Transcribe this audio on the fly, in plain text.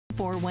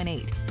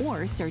5418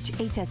 or search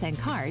HSN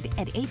card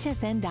at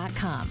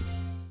hsn.com.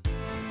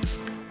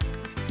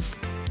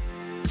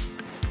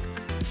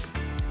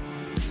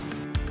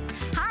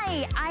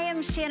 Hi, I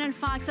am Shannon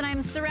Fox and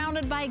I'm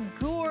surrounded by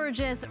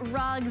gorgeous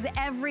rugs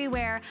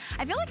everywhere.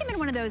 I feel like I'm in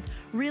one of those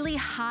really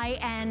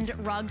high-end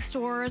rug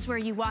stores where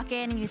you walk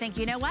in and you think,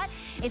 you know what?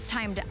 It's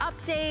time to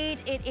update.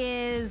 It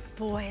is,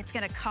 boy, it's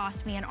gonna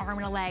cost me an arm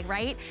and a leg,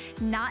 right?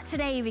 Not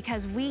today,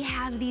 because we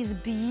have these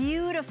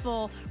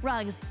beautiful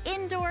rugs,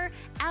 indoor,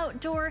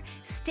 outdoor,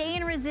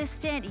 stain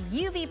resistant,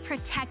 UV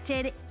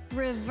protected,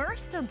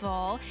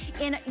 reversible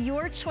in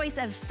your choice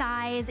of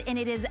size, and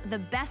it is the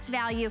best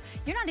value.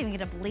 You're not even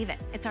gonna believe it.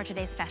 It's our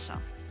today's special.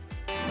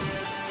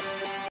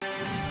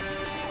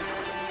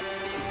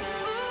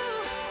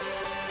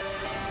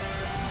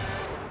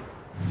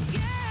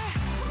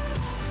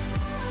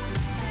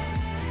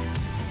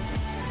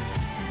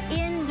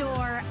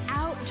 Indoor,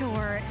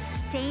 outdoor,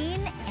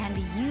 stain and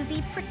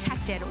UV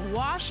protected,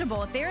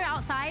 washable. If they're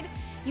outside,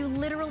 you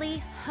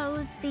literally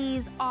hose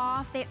these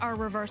off. They are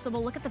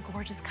reversible. Look at the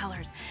gorgeous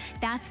colors.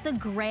 That's the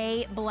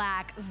gray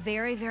black,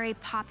 very, very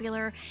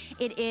popular.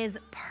 It is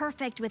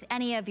perfect with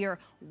any of your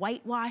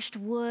whitewashed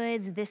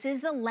woods. This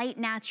is the light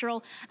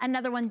natural.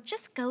 Another one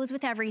just goes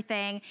with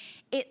everything.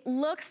 It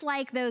looks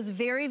like those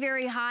very,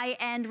 very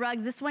high-end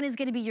rugs. This one is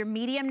gonna be your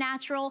medium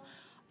natural.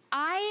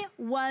 I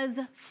was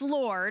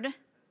floored,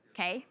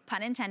 okay,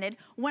 pun intended,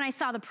 when I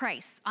saw the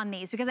price on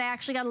these, because I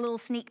actually got a little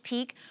sneak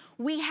peek.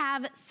 We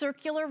have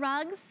circular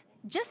rugs.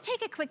 Just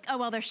take a quick, oh,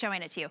 well, they're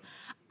showing it to you.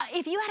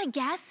 If you had a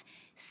guess,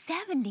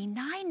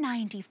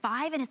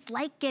 $79.95, and it's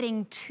like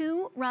getting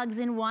 2 rugs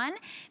in one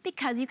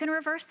because you can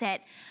reverse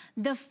it.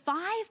 The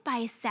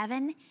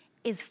 5x7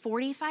 is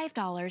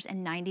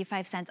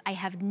 $45.95. I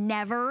have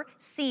never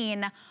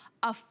seen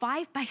a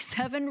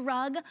 5x7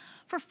 rug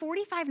for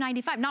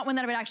 $45.95. Not one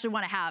that I would actually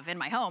want to have in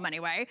my home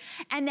anyway.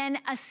 And then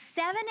a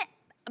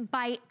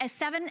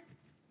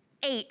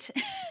 7x8,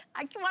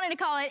 I wanted to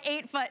call it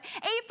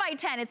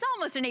 8x10. It's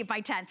almost an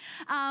 8x10.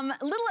 A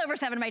little over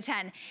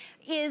 7x10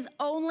 is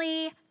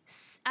only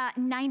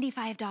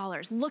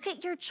 $95. Look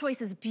at your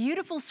choices.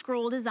 Beautiful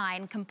scroll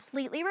design,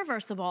 completely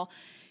reversible.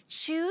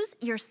 Choose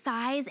your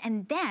size,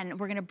 and then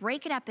we're gonna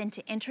break it up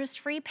into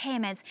interest-free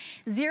payments.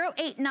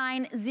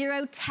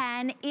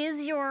 089010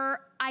 is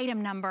your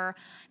item number.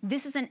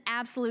 This is an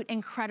absolute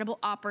incredible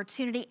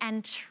opportunity,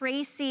 and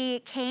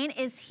Tracy Kane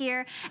is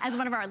here as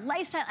one of our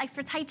lifestyle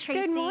experts. Hi,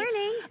 Tracy. Good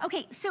morning.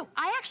 Okay, so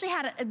I actually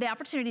had the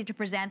opportunity to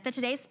present the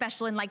today's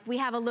special, and like we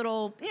have a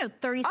little,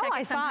 30 seconds. Oh,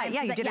 I saw it.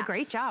 Yeah, you did a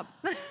great job.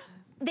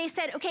 They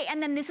said, okay,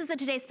 and then this is the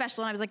today's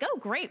special. And I was like, oh,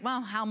 great.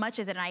 Well, how much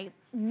is it? And I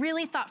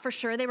really thought for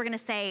sure they were going to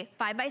say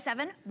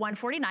 5x7,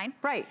 $149.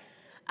 Right.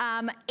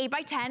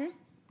 8x10,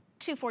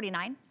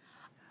 $249.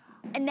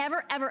 And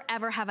never, ever,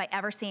 ever have I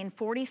ever seen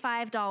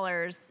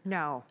 $45.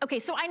 No. Okay,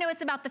 so I know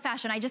it's about the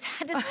fashion. I just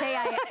had to say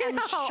I am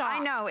shocked. I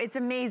know, it's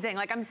amazing.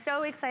 Like, I'm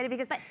so excited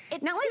because not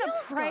only the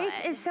price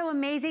is so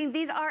amazing,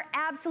 these are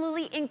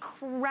absolutely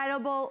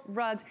incredible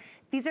rugs.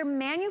 These are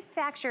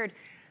manufactured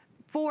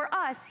for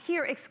us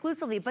here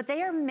exclusively, but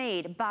they are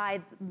made by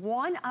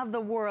one of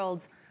the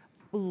world's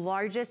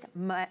largest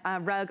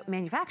rug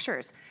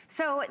manufacturers.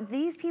 So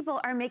these people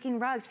are making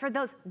rugs for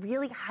those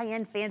really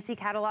high-end fancy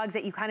catalogs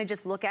that you kind of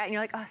just look at and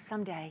you're like, oh,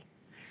 someday.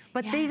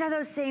 But these are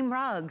those same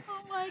rugs.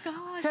 Oh my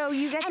gosh. So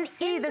you get to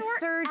see indoor, the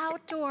surge.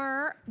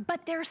 Outdoor,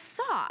 but they're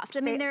soft. I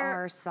mean, they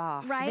are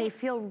soft. Right? They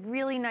feel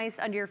really nice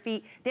under your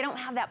feet. They don't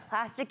have that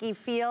plasticky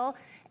feel.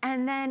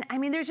 And then, I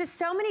mean, there's just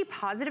so many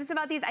positives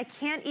about these. I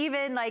can't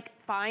even like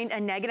find a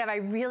negative. I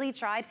really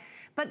tried,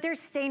 but they're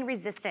stain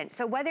resistant.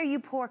 So whether you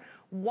pour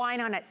wine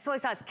on it, soy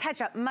sauce,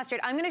 ketchup, mustard,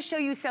 I'm gonna show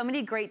you so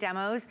many great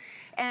demos,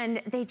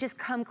 and they just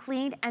come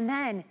clean, and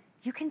then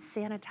you can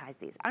sanitize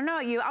these. I don't know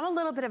about you, I'm a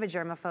little bit of a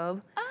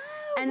germaphobe.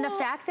 And the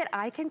fact that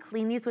I can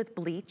clean these with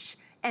bleach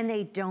and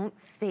they don't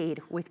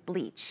fade with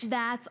bleach.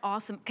 That's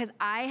awesome, because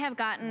I have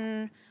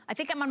gotten, I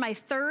think I'm on my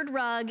 3rd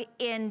rug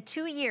in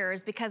 2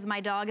 years because my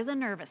dog is a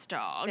nervous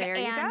dog. There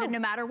you go. And no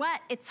matter what,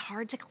 it's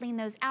hard to clean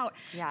those out.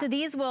 Yeah. So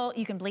these will,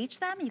 you can bleach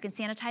them, you can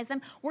sanitize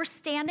them. We're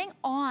standing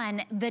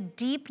on the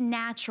deep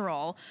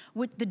natural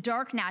with the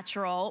dark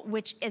natural,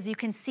 which as you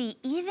can see,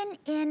 even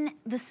in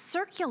the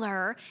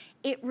circular,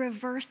 it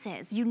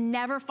reverses. You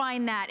never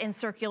find that in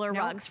circular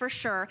rugs for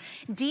sure.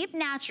 Deep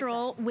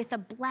natural with a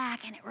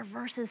black, and it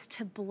reverses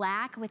to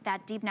black with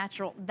that deep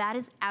natural. That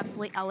is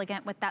absolutely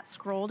elegant with that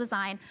scroll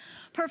design.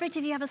 Perfect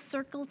if you have a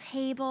circle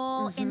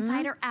table,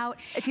 inside or out.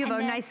 If you have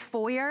a nice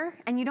foyer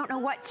and you don't know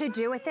what to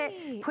do with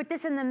it, put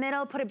this in the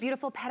middle, put a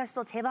beautiful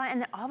pedestal table on it,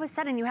 and then all of a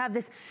sudden you have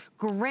this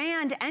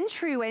grand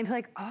entryway and be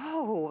like,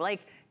 oh,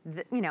 like,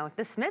 you know,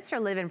 the Smiths are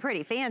living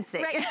pretty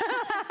fancy. Right.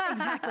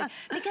 Exactly.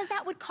 Because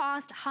that would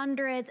cost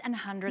hundreds and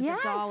hundreds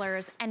of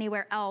dollars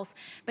anywhere else.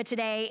 But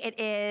today it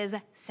is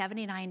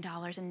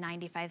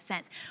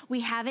 $79.95.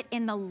 We have it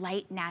in the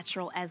light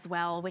natural as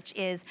well, which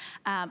is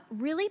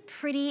really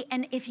pretty.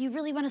 And if you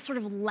really want to sort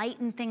of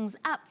lighten things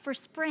up for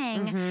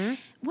spring,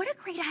 what a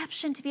great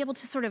option to be able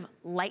to sort of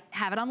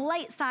have it on the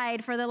light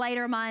side for the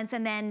lighter months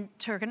and then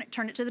turn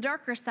it to the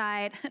darker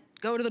side.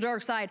 Go to the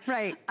dark side.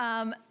 Right.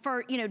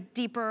 For, you know,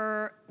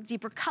 deeper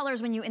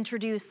colors when you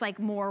introduce like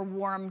more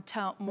warm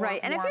tone. Right,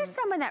 and if you're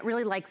someone that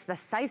really likes the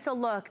sisal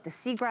look, the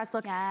seagrass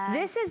look,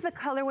 this is the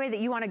colorway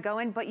that you want to go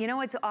in, but you know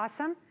what's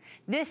awesome?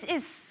 This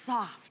is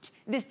soft.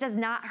 This does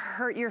not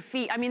hurt your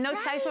feet. I mean, those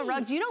sisal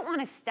rugs, you don't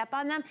want to step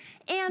on them,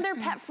 and they're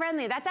pet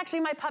friendly. That's actually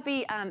my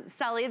puppy,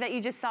 Sully, that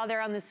you just saw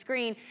there on the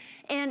screen.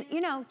 And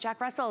you know, Jack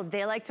Russells,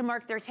 they like to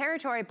mark their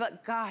territory,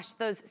 but gosh,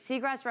 those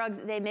seagrass rugs,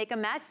 they make a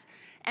mess.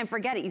 And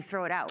forget it, you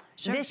throw it out.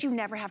 Sure. This, you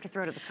never have to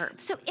throw to the curb.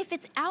 So if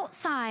it's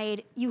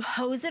outside, you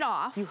hose it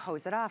off. You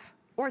hose it off.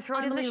 Or throw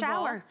it in the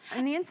shower,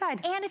 on the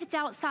inside. And if it's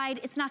outside,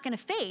 it's not gonna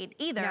fade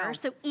either. No.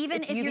 So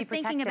even if you're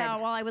thinking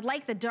about, well, I would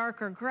like the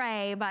darker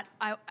gray, but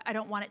I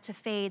don't want it to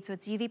fade, so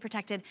it's UV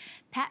protected,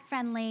 pet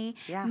friendly,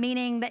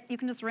 meaning that you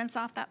can just rinse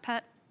off that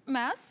pet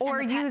mess.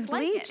 Or use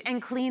bleach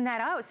and clean that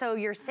out so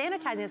you're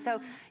sanitizing it, so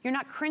you're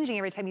not cringing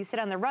every time you sit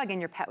on the rug and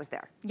your pet was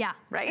there. Yeah,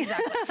 right.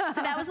 Exactly.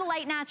 So that was the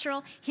light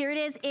natural. Here it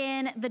is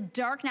in the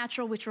dark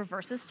natural, which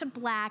reverses to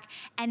black,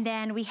 and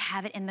then we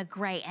have it in the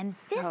gray. And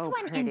this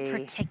one in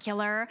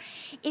particular,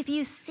 if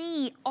you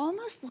see,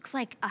 almost looks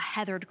like a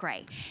heathered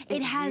gray.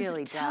 It has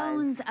really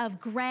tones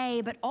of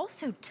gray, but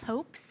also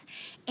taupes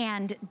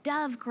and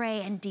dove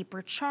gray and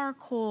deeper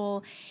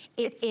charcoal.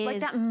 It's like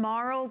that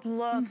marled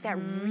look, that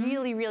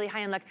really, really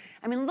high-end look.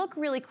 I mean, look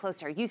really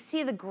closer. You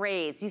see the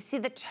grays, you see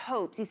the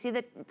taupes, you see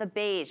the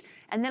beige,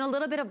 and then a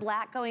little bit of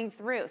black going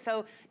through.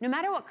 So no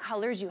matter what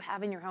colors you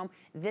have in your home,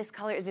 this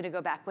color is gonna go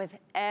back with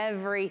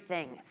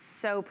everything.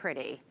 So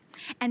pretty.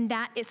 And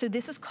so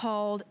this is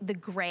called the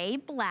gray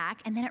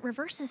black, and then it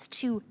reverses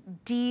to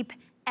deep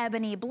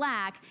ebony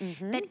black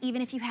that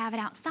even if you have it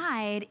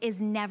outside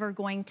is never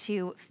going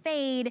to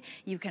fade.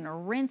 You can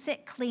rinse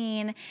it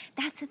clean.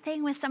 That's the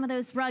thing with some of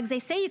those rugs. They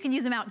say you can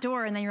use them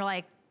outdoor, and then you're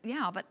like,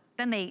 yeah, but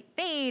then they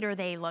fade or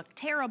they look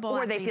terrible.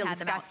 Or they feel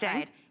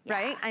disgusting,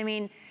 right? I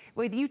mean,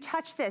 when you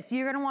touch this,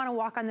 you're gonna wanna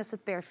walk on this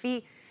with bare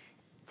feet.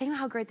 Think about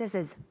how great this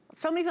is.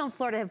 So many people in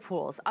Florida have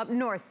pools. Up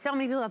north, so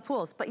many people have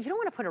pools, but you don't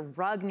wanna put a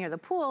rug near the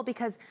pool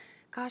because,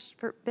 gosh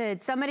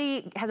forbid,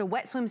 somebody has a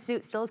wet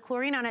swimsuit, still has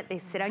chlorine on it, they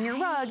sit on your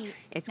rug,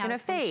 it's gonna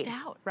fade,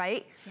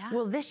 right?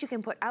 Well, this you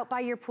can put out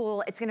by your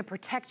pool. It's gonna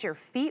protect your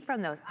feet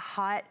from those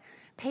hot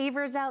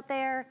pavers out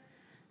there.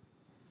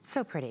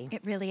 So pretty.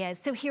 It really is.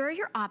 So here are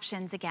your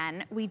options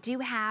again. We do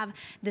have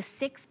the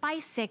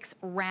 6x6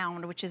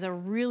 round, which is a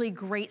really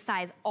great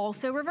size,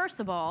 also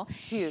reversible.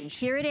 Huge.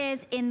 Here it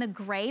is in the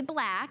gray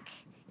black.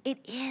 It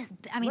is,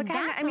 I mean,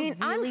 that's a really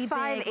I'm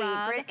 5'8",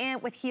 rug.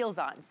 and with heels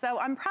on, so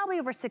I'm probably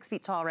over 6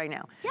 feet tall right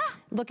now. Yeah.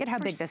 Look at how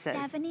big this is.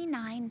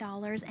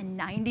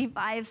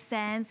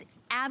 $79.95.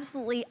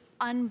 Absolutely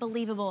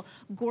unbelievable,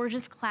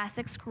 gorgeous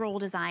classic scroll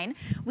design.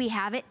 We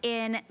have it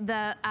in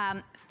the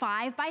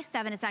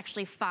 5x7. It's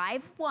actually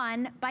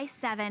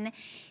 5'1"x7".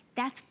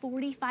 That's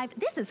 $45.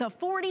 This is a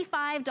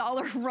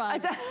 $45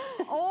 rug.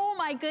 Oh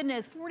my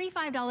goodness,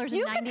 $45.95.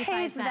 You can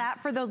pay for that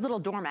for those little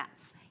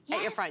doormats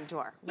at your front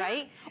door,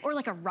 right? Or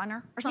like a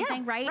runner or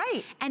something, right?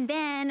 Right. And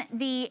then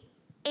the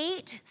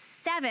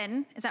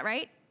 8'7", is that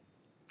right?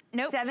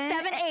 Nope,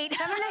 7'8".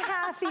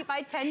 7.5 feet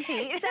by 10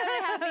 feet.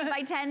 7.5 feet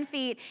by 10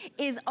 feet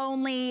is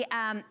only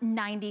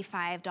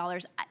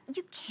 $95.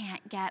 You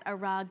can't get a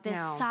rug this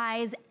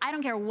size. I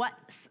don't care what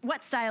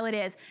style it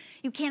is.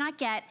 You cannot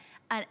get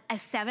a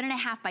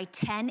 7.5 by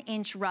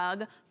 10-inch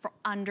rug for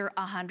under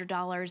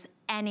 $100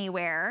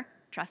 anywhere.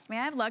 Trust me,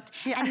 I've looked.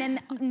 And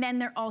then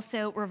they're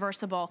also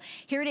reversible.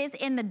 Here it is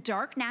in the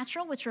dark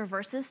natural, which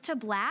reverses to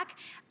black.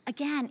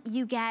 Again,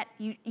 you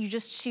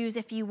just choose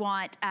if you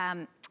want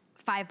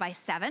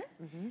 5x7,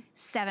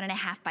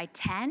 7.5 by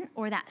 10,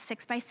 or that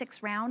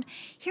 6x6 round.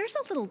 Here's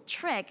a little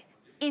trick.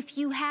 If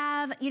you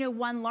have, you know,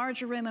 one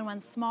larger room and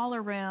one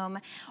smaller room,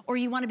 or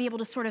you want to be able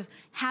to sort of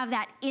have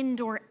that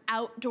indoor,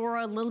 outdoor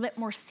a little bit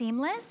more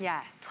seamless,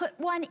 put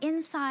one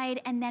inside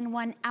and then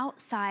one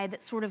outside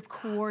that sort of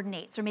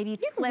coordinates, or maybe you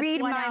flip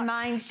read one my out.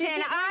 mind,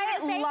 Shannon.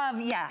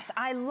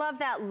 I love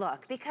that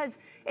look, because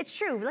it's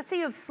true. Let's say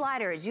you have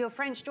sliders, you have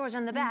French doors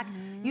on the back,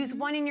 use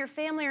one in your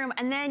family room,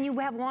 and then you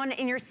have one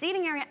in your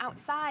seating area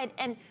outside,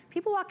 and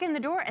people walk in the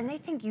door and they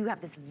think you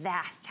have this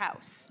vast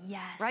house.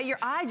 Right? Your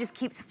eye just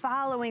keeps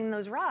following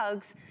those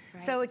rugs,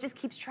 so it just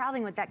keeps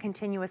traveling with that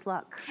continuous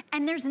look.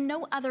 And there's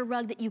no other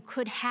rug that you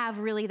could have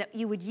really that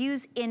you would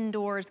use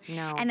indoors.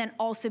 No. And then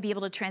also be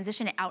able to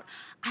transition it out.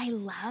 I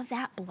love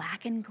that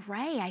black and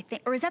gray, I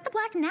think. Or is that the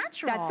black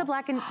natural? That's the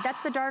black and,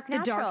 that's the dark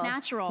natural. The dark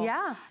natural.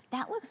 Yeah.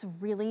 That looks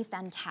really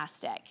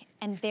fantastic.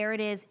 And there it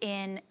is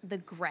in the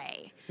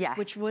gray, yes,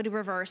 which would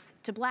reverse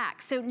to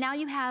black. So now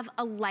you have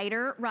a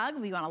lighter rug.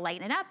 We want to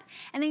lighten it up.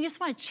 And then you just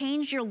want to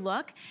change your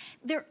look.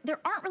 There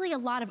aren't really a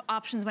lot of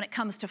options when it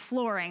comes to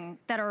flooring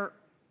that are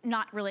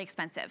not really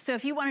expensive. So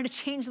if you wanted to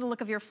change the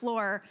look of your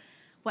floor,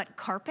 what,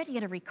 carpet? You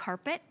gotta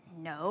recarpet?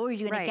 No,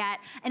 you're gonna get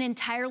an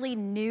entirely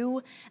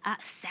new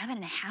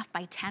 7.5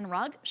 by 10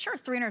 rug. Sure,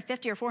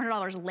 $350 or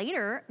 $400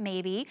 later,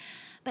 maybe,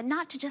 but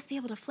not to just be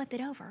able to flip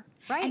it over.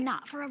 Right. And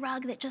not for a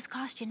rug that just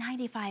cost you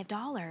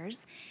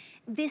 $95.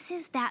 This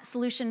is that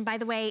solution, by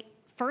the way.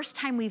 First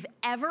time we've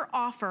ever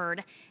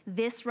offered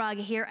this rug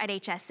here at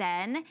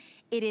HSN.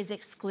 It is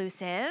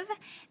exclusive.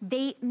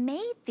 They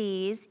made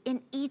these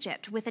in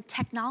Egypt with a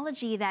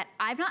technology that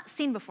I've not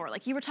seen before.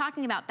 Like you were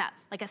talking about that,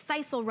 like a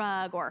sisal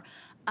rug or...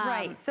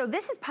 right, so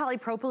this is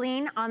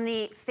polypropylene on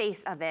the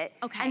face of it.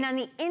 Okay. And then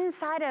the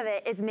inside of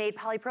it is made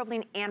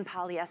polypropylene and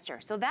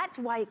polyester. So that's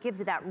why it gives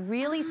it that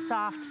really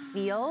soft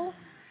feel.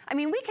 I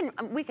mean,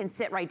 we can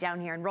sit right down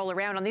here and roll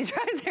around on these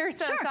rugs. They're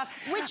so soft.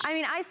 I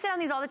mean, I sit on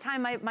these all the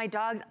time. My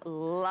dogs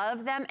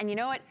love them. And you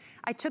know what?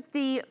 I took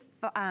the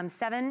 5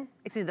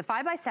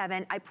 by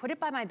 7, I put it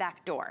by my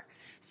back door.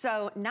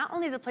 So not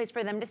only is it a place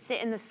for them to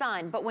sit in the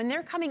sun, but when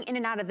they're coming in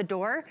and out of the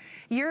door,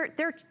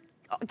 they're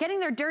getting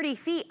their dirty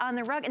feet on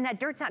the rug, and that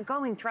dirt's not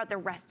going throughout the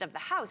rest of the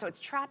house. So it's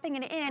trapping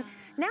it in.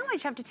 Now I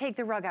just have to take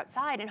the rug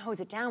outside and hose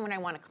it down when I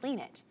want to clean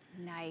it.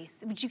 Nice,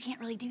 but you can't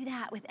really do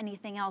that with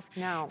anything else.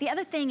 No. The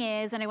other thing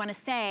is, and I want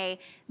to say,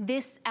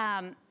 this,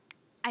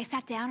 I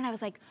sat down and I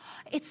was like,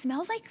 it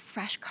smells like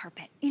fresh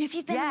carpet. You know, if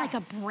you've been in like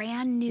a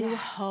brand new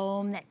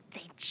home that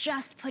they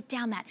just put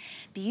down that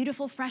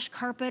beautiful fresh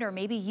carpet, or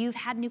maybe you've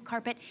had new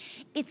carpet,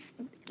 it's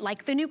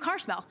like the new car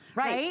smell,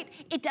 right?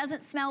 It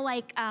doesn't smell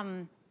like,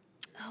 oh,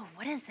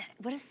 what is that?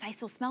 What does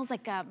sisal smells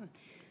like?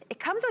 It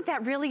comes with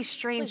that really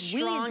strange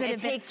strong, it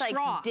takes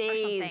like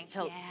days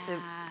to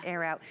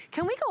air out.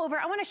 Can we go over,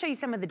 I wanna show you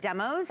some of the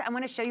demos. I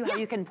wanna show you how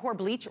you can pour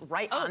bleach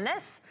right on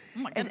this. Oh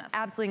my goodness. It's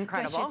absolutely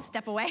incredible. Just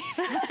step away.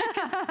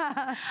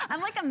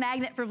 I'm like a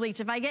magnet for bleach.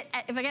 If I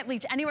get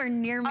bleach anywhere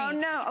near me,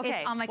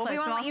 it's on my clothes,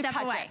 so I'll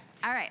step away.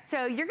 All right.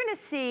 So you're gonna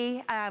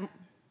see,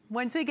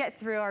 once we get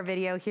through our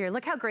video here,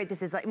 look how great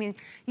this is. I mean,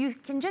 you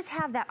can just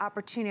have that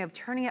opportunity of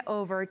turning it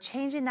over,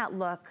 changing that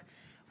look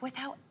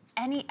without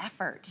any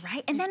effort.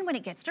 Right, and then when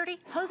it gets dirty,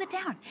 hose it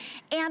down.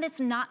 And it's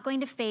not going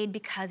to fade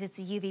because it's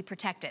UV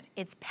protected.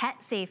 It's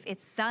pet safe,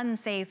 it's sun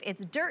safe,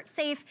 it's dirt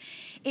safe,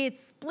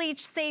 it's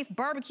bleach safe,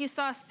 barbecue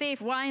sauce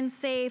safe, wine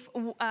safe,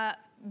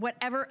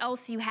 whatever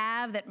else you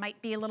have that might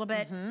be a little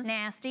bit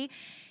nasty.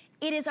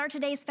 It is our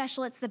today's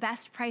special. It's the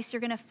best price you're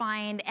gonna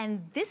find.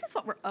 And this is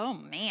what we're, oh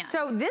man.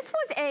 So this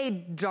was a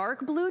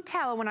dark blue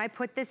towel when I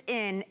put this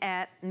in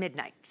at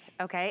midnight,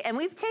 okay? And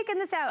we've taken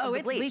this out of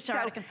the bleach. Bleach, so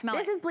I can smell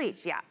this is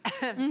bleach, yeah.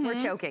 We're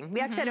choking.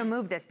 We actually had to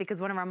move this because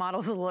one of our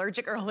models was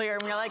allergic earlier,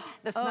 and we were like,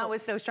 the smell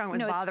was so strong, it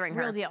was bothering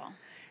her. Real deal.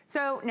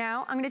 So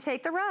now I'm gonna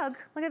take the rug,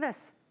 look at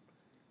this,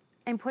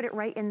 and put it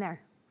right in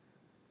there.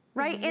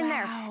 Right in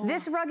there.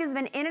 This rug has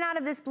been in and out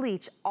of this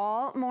bleach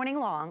all morning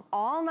long,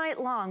 all night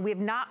long. We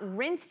have not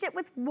rinsed it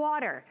with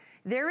water.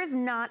 There is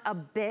not a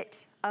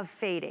bit of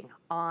fading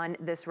on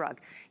this rug.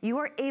 You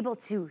are able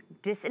to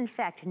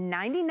disinfect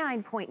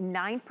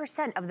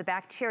 99.9% of the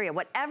bacteria.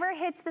 Whatever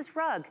hits this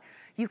rug,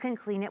 you can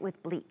clean it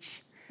with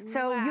bleach.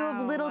 So you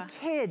have little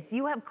kids,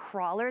 you have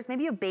crawlers,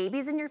 maybe you have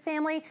babies in your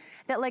family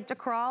that like to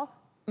crawl.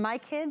 My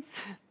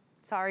kids,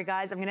 sorry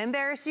guys, I'm gonna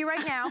embarrass you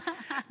right now,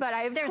 but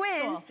I have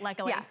twins. School,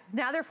 luckily. Yeah,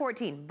 now they're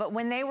 14, but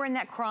when they were in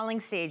that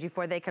crawling stage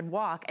before they could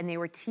walk and they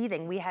were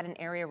teething, we had an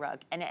area rug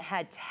and it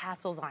had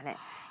tassels on it.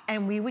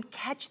 And we would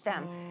catch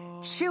them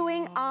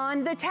chewing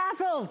on the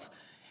tassels.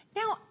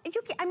 Now,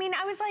 I mean,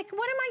 I was like,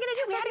 what am I gonna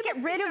do? We had to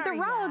get rid of the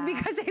rug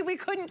because we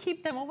couldn't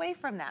keep them away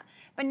from that.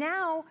 But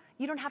now,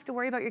 you don't have to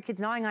worry about your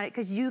kids gnawing on it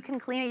because you can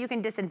clean it, you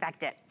can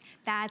disinfect it.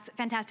 That's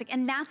fantastic.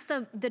 And that's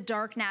the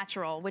dark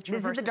natural, which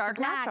reverses to black. This is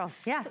the dark natural,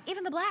 yes. So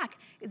even the black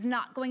is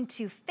not going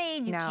to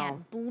fade. You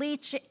can't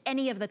bleach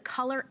any of the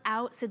color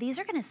out. So these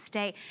are gonna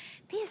stay,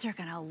 these are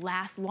gonna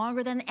last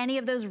longer than any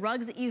of those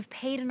rugs that you've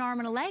paid an arm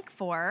and a leg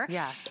for.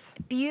 Yes.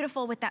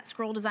 Beautiful with that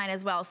scroll design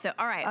as well. So,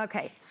 all right.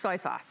 Okay, soy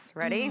sauce,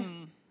 ready?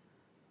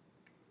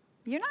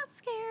 You're not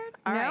scared.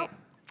 All right.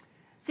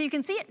 So you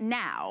can see it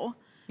now.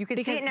 You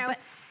can see it now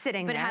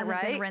sitting there, right? But it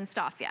hasn't been rinsed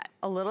off yet.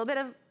 A little bit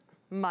of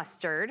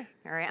mustard.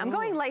 All right, I'm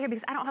going light here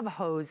because I don't have a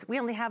hose. We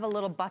only have a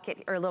little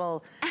bucket or a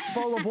little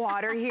bowl of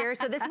water here.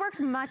 So this works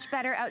much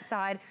better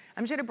outside.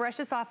 I'm just gonna brush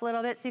this off a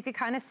little bit so you could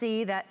kind of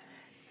see that,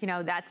 you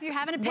know, that's you're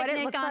having a what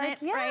picnic it looks on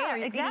like. It, right? Or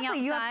Exactly.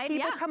 You have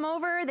people come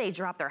over, they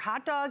drop their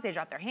hot dogs, they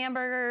drop their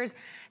hamburgers,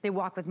 they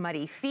walk with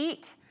muddy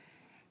feet.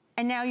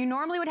 And now you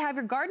normally would have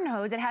your garden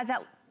hose. It has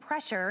that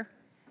pressure.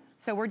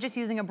 So we're just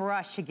using a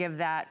brush to give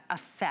that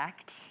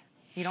effect.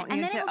 You don't need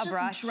a brush. And then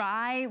it'll just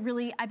dry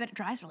really, I bet it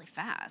dries really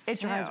fast. It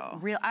dries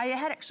real, I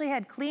actually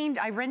had cleaned,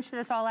 I rinsed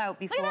this all out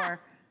before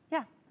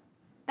Yeah.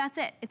 That's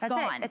it, it's That's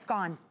gone. It's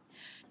gone.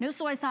 No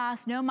soy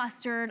sauce, no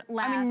mustard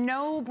left. I mean,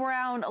 no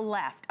brown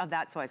left of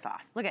that soy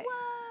sauce. Look at it.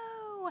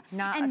 Whoa.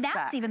 Not and a that's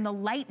speck. even the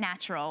light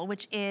natural,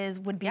 which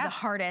would be the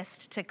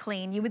hardest to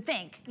clean, you would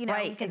think, you know,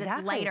 Right, because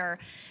exactly. it's lighter.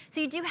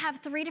 So you do have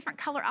 3 different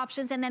color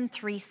options and then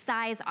 3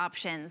 size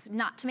options.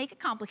 Not to make it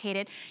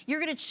complicated, you're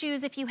gonna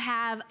choose if you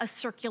have a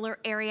circular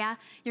area,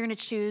 you're gonna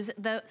choose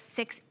the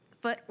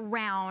 6-foot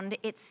round.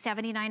 It's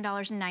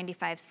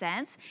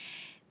 $79.95.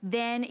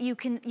 Then you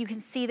can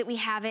see that we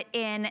have it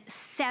in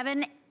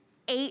 7,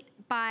 8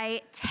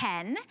 by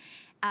 10.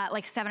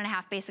 Like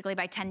 7.5 basically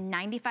by 10,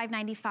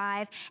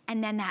 $95.95.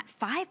 And then that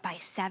 5 by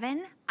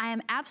 7, I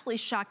am absolutely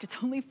shocked. It's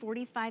only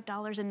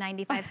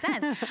 $45.95.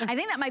 I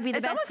think that might be the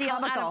best deal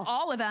out of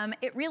all of them.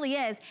 It really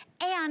is.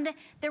 And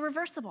they're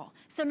reversible.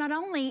 So not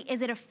only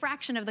is it a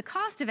fraction of the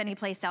cost of any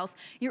place else,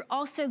 you're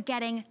also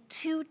getting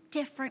 2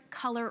 different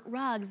color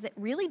rugs that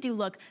really do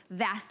look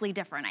vastly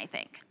different, I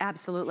think.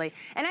 Absolutely.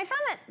 And I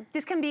found that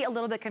this can be a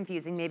little bit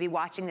confusing, maybe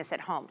watching this at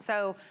home.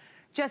 So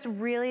just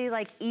really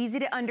like easy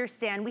to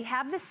understand. We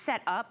have this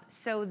set up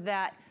so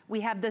that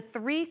we have the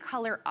 3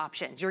 color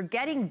options. You're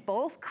getting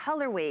both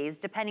colorways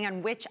depending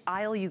on which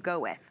aisle you go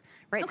with,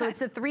 right? Okay. So it's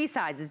the 3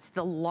 sizes. It's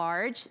the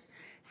large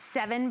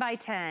 7 by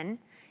 10,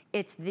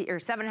 it's the, or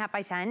 7.5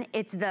 by 10,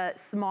 it's the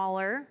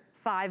smaller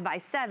 5 by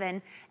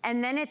 7,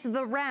 and then it's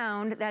the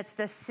round that's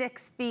the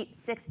 6 feet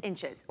 6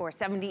 inches or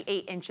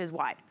 78 inches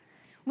wide.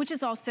 Which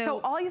is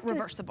also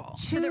reversible.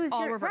 So they're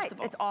all reversible.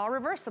 Right, it's all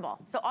reversible.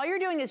 So all you're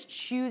doing is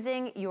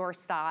choosing your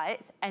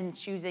size and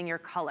choosing your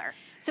color.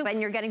 So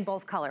and you're getting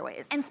both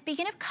colorways. And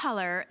speaking of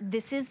color,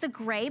 this is the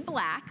gray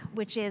black,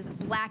 which is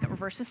black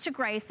reverses to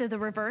gray. So the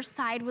reverse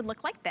side would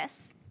look like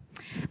this.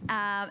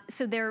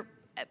 So they're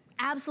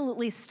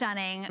absolutely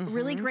stunning,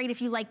 really great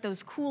if you like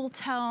those cool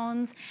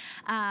tones.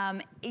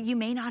 You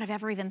may not have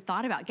ever even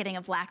thought about getting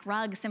a black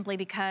rug simply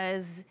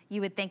because you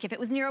would think if it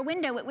was near a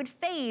window it would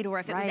fade, or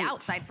if it was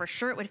outside for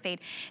sure it would fade.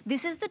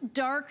 This is the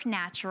dark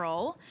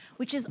natural,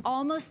 which is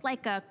almost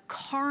like a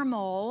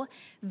caramel,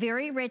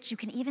 very rich. You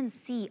can even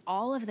see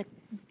all of the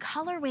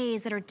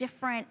colorways that are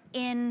different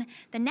in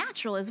the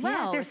natural as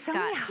well. Yeah, there's so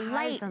many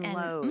highs and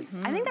lows.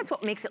 I think that's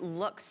what makes it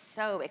look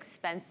so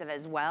expensive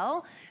as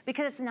well,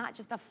 because it's not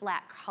just a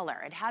flat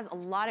color. It has a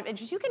lot of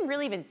interest. You can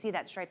really even see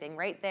that striping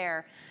right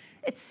there.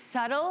 It's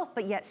subtle,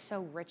 but yet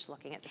so rich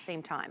looking at the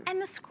same time. And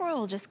the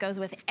scroll just goes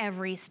with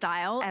every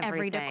style,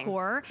 every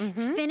decor.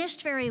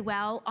 Finished very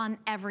well on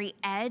every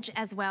edge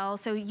as well.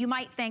 So you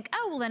might think,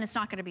 oh, well then it's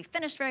not gonna be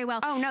finished very well.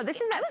 Oh no, this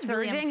is that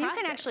serging. Really, you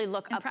can actually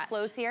look up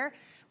close here.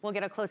 We'll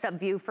get a close-up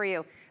view for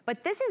you.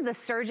 But this is the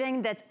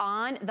serging that's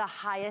on the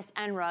highest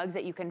end rugs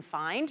that you can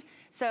find.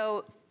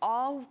 So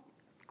all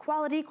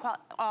quality,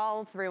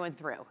 all through and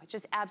through. It's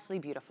just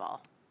absolutely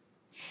beautiful.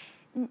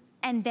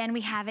 And then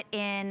we have it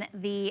in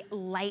the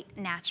light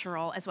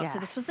natural as well. Yes. So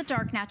this was the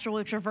dark natural,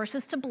 which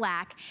reverses to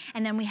black.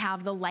 And then we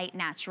have the light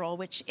natural,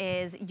 which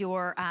is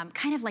your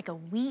kind of like a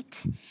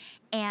wheat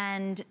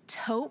and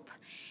taupe.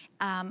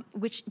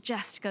 Which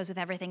just goes with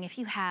everything. If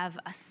you have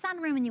a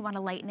sunroom and you want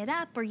to lighten it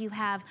up, or you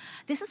have,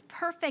 this is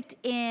perfect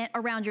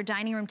around your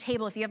dining room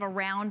table. If you have a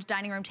round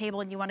dining room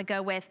table and you want to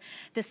go with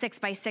the 6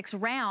 by 6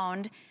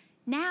 round,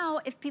 now,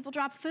 if people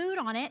drop food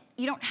on it,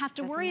 you don't have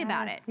to worry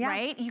about it,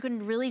 right? You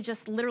can really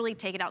just literally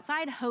take it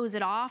outside, hose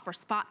it off, or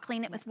spot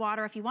clean it with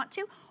water if you want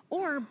to,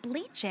 or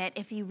bleach it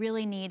if you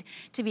really need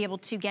to be able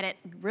to get it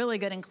really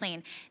good and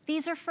clean.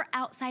 These are for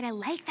outside. I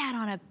like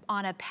that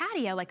on a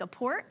patio, like a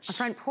porch. A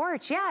front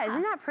porch, yeah.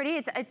 Isn't that pretty?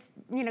 It's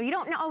you know, you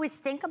don't always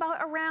think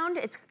about a round.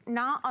 It's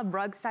not a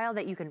rug style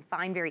that you can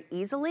find very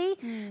easily.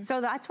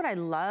 So that's what I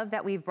love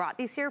that we've brought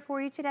these here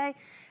for you today.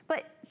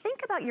 But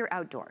think about your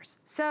outdoors.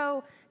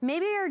 So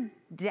maybe your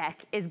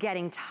deck is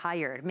getting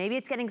tired. Maybe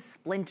it's getting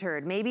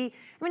splintered. Maybe,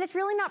 I mean, it's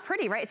really not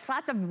pretty, right? It's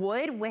lots of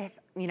wood with,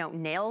 you know,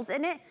 nails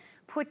in it.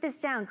 Put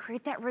this down,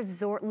 create that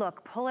resort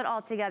look, pull it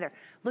all together.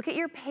 Look at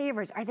your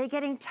pavers. Are they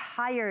getting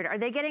tired? Are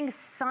they getting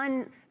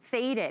sun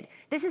faded?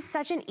 This is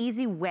such an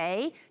easy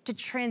way to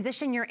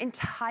transition your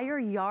entire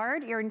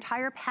yard, your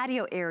entire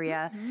patio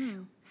area.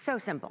 So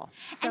simple,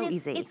 so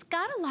easy. It's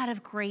got a lot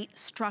of great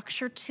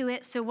structure to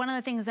it. So one of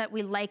the things that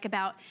we like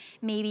about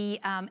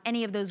maybe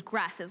any of those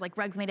grasses, like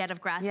rugs made out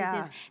of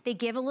grasses, is they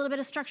give a little bit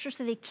of structure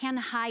so they can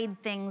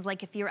hide things.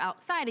 Like if you're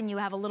outside and you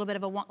have a little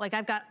bit of like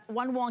I've got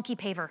one wonky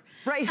paver.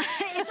 Right.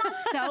 It's not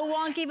so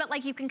wonky, but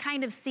like you can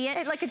kind of see it.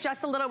 It like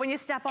adjusts a little when you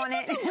step on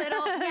it. Just a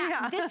little,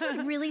 yeah. This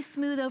would really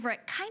smooth over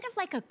it, kind of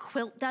like a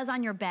quilt does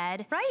on your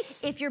bed.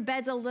 Right. If your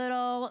bed's a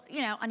little,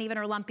 you know, uneven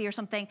or lumpy or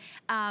something,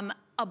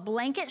 a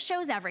blanket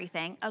shows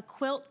everything. A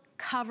quilt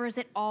covers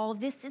it all.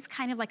 This is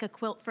kind of like a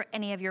quilt for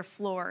any of your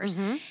floors.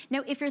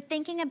 Now, if you're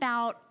thinking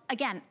about,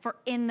 again, for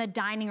in the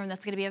dining room,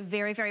 that's gonna be a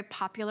very, very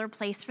popular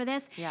place for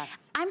this.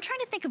 Yes. I'm trying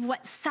to think of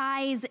what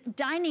size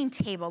dining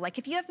table, like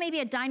if you have maybe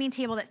a dining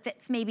table that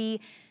fits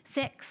maybe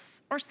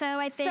 6 or so,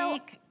 I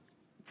think.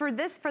 For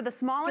the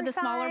smaller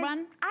size,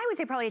 one? I would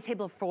say probably a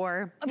table of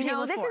 4. A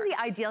table of this 4. is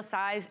the ideal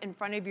size in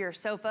front of your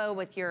sofa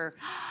with your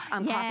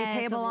coffee Yes, table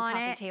a little on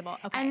coffee it. table.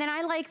 Okay. And then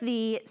I like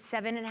the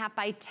 7.5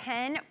 by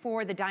 10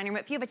 for the dining room.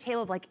 If you have a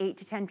table of like 8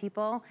 to 10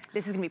 people,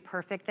 this is gonna be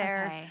perfect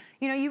there. Okay.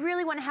 You know, you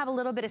really wanna have a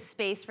little bit of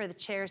space for the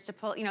chairs to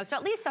pull, you know, so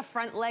at least the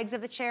front legs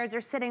of the chairs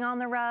are sitting on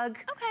the rug.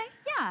 Okay,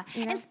 yeah.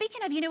 You know? And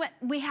speaking of, you know what,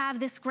 we have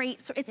this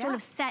great, so it's sort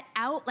of set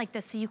out like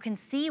this so you can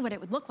see what it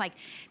would look like.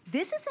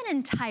 This is an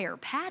entire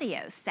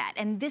patio set,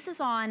 and this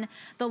is on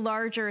the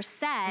larger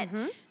set,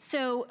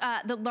 so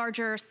the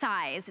larger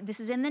size. This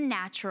is in the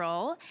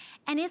natural,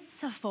 and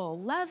it's a full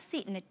love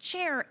seat and a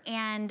chair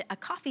and a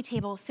coffee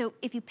table. So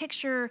if you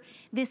picture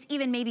this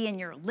even maybe in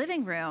your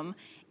living room,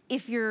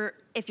 if your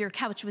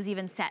couch was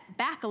even set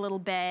back a little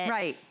bit,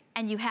 right,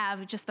 and you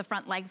have just the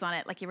front legs on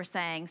it, like you were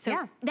saying.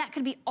 So that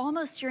could be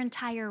almost your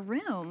entire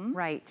room.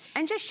 Right,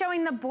 and just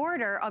showing the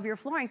border of your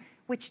flooring,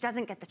 which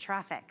doesn't get the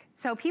traffic.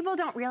 So people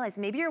don't realize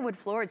maybe your wood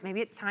floors,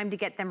 maybe it's time to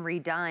get them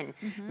redone.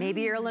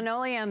 Maybe your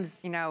linoleum's,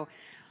 you know,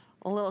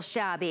 a little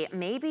shabby.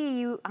 Maybe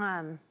you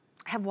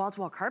have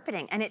wall-to-wall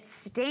carpeting and it's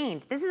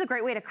stained. This is a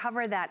great way to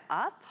cover that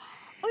up.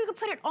 Oh, you could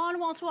put it on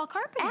wall-to-wall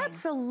carpeting.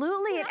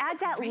 Absolutely, Yeah, it adds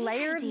that great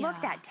layered idea.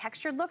 look, that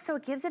textured look, so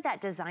it gives it that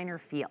designer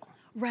feel.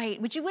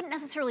 Right, which you wouldn't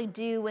necessarily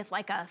do with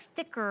like a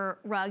thicker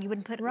rug. You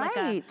wouldn't put like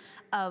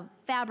a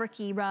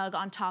fabric-y rug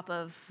on top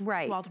of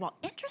wall-to-wall.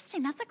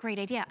 Interesting, that's a great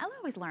idea. I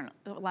always learn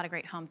a lot of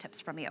great home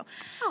tips from you.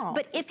 Oh.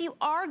 But if you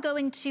are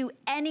going to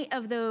any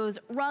of those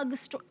rug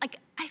stores, like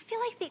I feel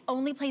like the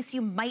only place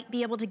you might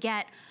be able to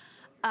get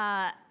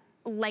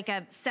like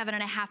a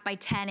 7.5 by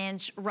 10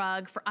 inch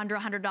rug for under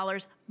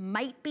 $100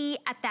 might be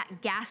at that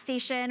gas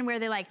station where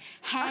they like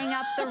hang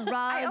up the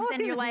rugs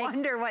and you're like, I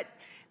wonder what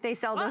they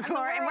sell those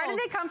for and where did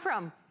they come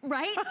from?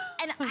 Right?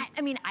 And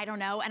I mean, I don't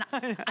know, and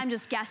I'm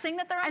just guessing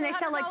that they're under $100. And they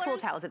sell like pool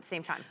towels at the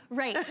same time.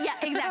 Right, yeah,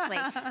 exactly.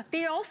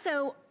 They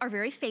also are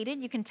very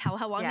faded. You can tell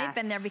how long they've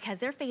been there because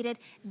they're faded.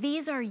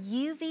 These are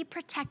UV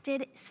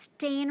protected,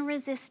 stain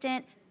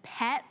resistant,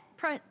 pet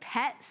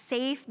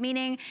safe,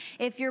 meaning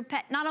if your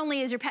pet, not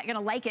only is your pet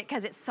gonna like it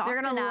because it's soft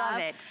enough, they're gonna love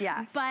it,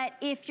 yes. But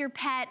if your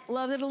pet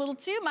loves it a little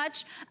too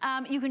much,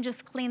 you can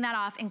just clean that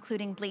off,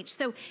 including bleach.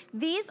 So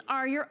these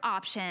are your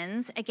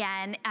options,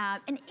 again,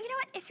 and you know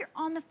what, if you're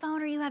on the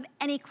phone or you have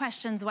any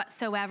questions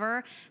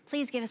whatsoever,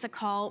 please give us a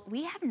call.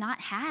 We have not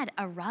had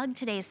a rug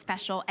today's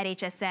special at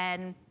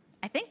HSN,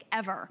 I think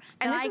ever.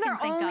 And this is our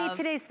only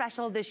today's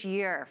special this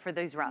year for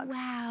these rugs.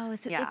 Wow,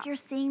 so if you're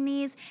seeing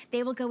these,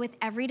 they will go with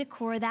every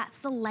decor. That's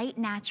the light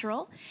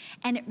natural,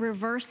 and it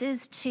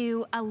reverses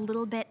to a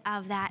little bit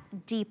of that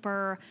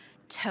deeper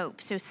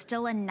taupe. So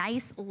still a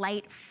nice,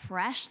 light,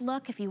 fresh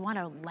look if you want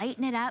to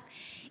lighten it up.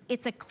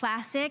 It's a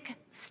classic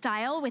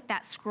style with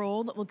that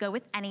scroll that will go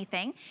with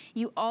anything.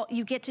 You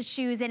get to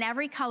choose in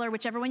every color,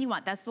 whichever one you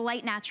want. That's the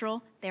light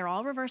natural. They're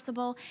all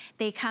reversible.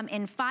 They come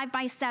in 5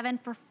 by 7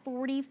 for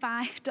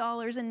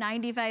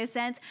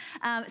 $45.95.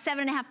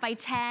 7.5 by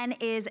 10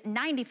 is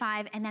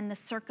 $95, and then the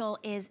circle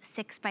is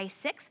 6 by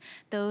 6.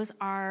 Those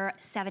are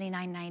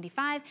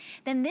 $79.95.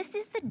 Then this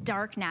is the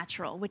dark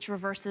natural, which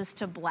reverses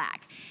to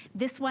black.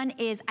 This one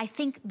is, I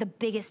think, the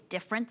biggest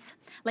difference.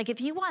 Like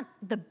if you want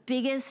the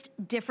biggest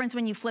difference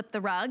when you flip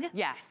the rug,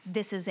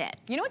 this is it.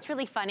 You know what's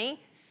really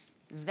funny?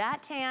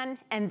 That tan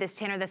and this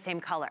tan are the same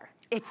color.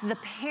 It's the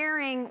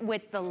pairing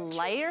with the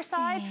lighter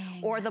side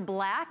or the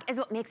black is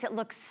what makes it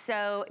look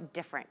so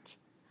different.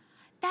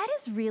 That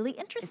is really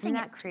interesting.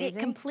 Isn't that crazy? It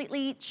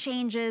completely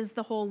changes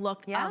the whole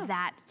look of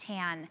that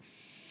tan.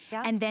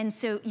 And then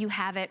so you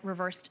have it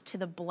reversed to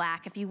the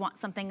black. If you want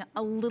something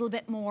a little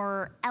bit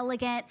more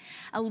elegant,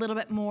 a little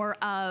bit more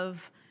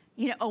of,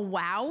 you know, a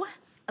wow,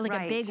 like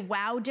a big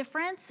wow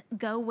difference,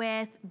 go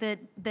with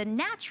the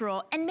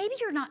natural. And maybe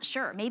you're not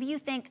sure. Maybe you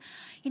think,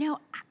 you know,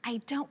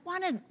 I don't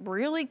want to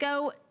really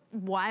go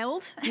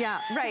wild. Yeah,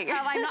 right.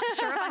 I'm not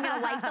sure if I'm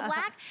gonna like the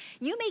black.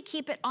 You may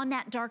keep it on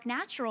that dark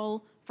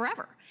natural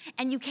forever.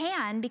 And you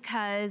can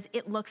because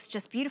it looks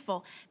just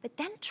beautiful, but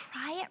then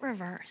try it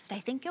reversed. I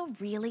think you'll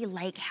really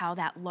like how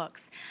that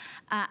looks.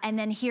 And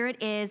then here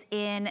it is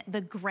in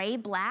the gray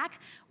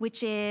black,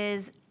 which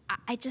is,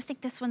 I just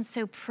think this one's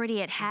so pretty.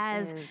 It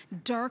has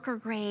darker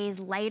grays,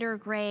 lighter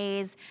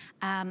grays,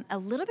 a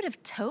little bit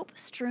of taupe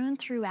strewn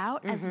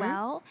throughout as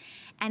well,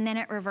 and then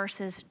it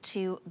reverses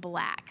to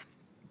black.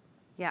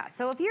 Yeah,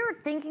 so if you're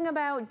thinking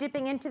about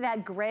dipping into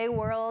that gray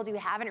world, you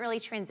haven't really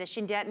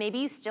transitioned yet, maybe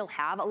you still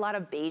have a lot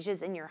of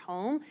beiges in your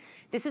home,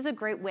 this is a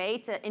great way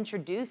to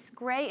introduce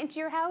gray into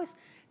your house,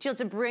 to be able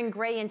to bring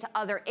gray into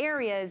other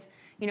areas.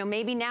 You know,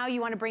 maybe now you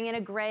want to bring in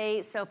a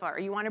gray sofa, or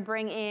you want to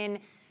bring in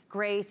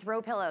gray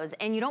throw pillows,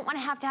 and you don't want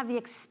to have the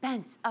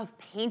expense of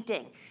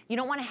painting. You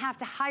don't want to have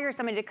to hire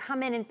somebody to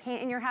come in and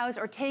paint in your house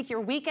or take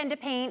your weekend to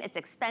paint. It's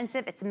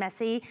expensive, it's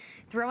messy.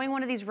 Throwing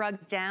one of these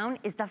rugs down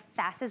is the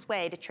fastest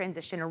way to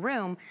transition a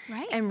room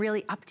and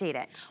really update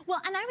it.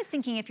 Well, and I was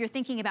thinking, if you're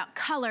thinking about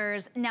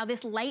colors, now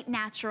this light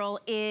natural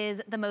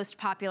is the most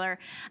popular,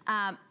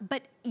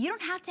 but you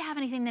don't have to have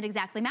anything that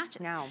exactly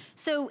matches. No.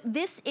 So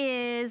this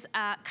is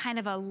kind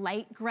of a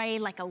light gray,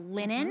 like a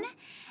linen.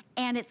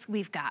 And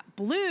we've got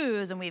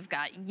blues and we've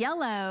got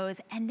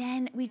yellows, and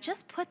then we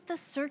just put the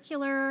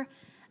circular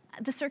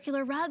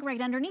rug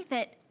right underneath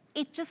it.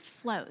 It just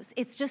flows.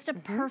 It's just a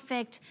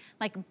perfect,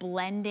 like,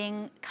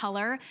 blending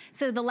color.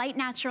 So the light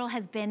natural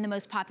has been the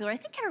most popular. I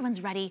think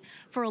everyone's ready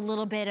for a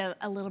little bit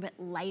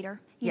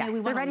lighter. You know, we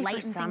want to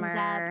lighten things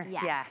up.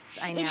 Yes,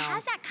 I know. It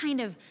has that kind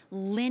of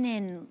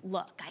linen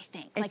look, I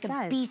think, like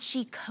a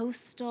beachy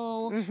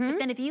coastal. But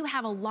then if you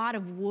have a lot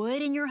of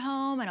wood in your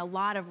home and a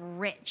lot of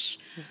rich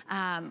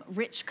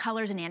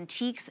colors and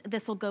antiques,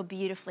 this will go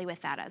beautifully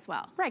with that as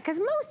well. Right, because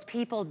most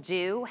people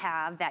do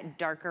have that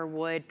darker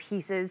wood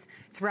pieces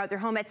throughout their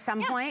home at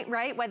some point,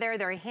 right? Whether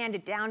they're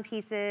handed down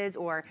pieces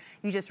or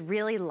you just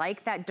really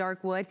like that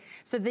dark wood.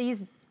 So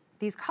these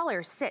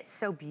colors sit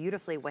so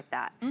beautifully with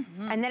that.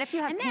 And then if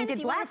you have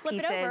painted black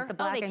pieces, the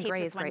black and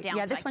gray is great.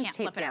 Yeah, this one's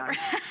taped down.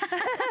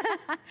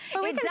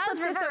 But we can flip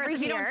this over here.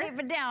 You don't tape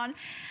it down.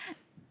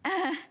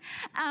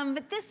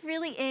 But this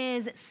really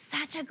is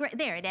such a great,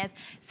 there it is.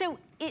 So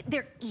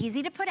they're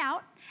easy to put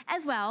out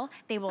as well.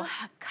 They will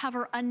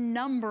cover a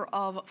number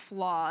of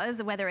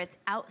flaws, whether it's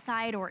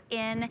outside or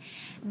in.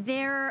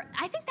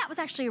 I think that was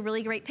actually a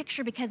really great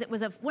picture because it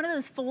was one of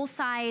those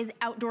full-size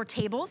outdoor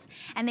tables,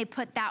 and they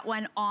put that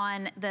one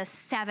on the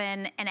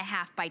 7.5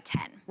 by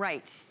 10.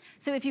 Right.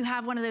 So if you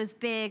have one of those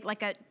big,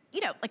 like a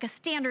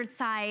standard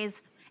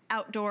size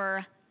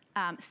outdoor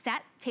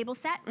table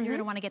set, you're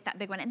gonna wanna get that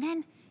big one. And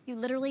then you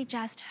literally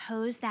just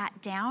hose that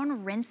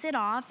down, rinse it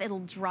off. It'll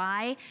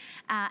dry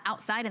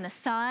outside in the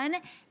sun,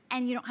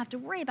 and you don't have to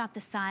worry about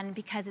the sun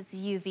because it's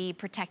UV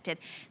protected.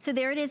 So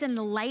there it is in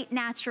the light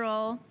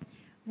natural,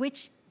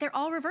 which they're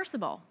all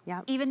reversible.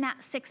 Yep. Even that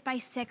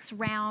 6x6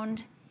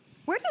 round.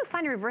 Where do you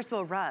find a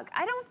reversible rug?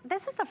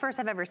 This is the first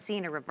I've ever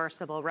seen a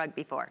reversible rug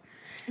before.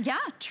 Yeah,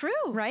 true.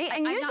 Right?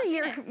 And usually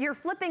you're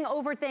flipping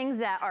over things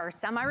that are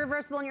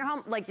semi-reversible in your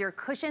home, like your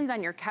cushions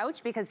on your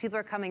couch, because people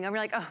are coming over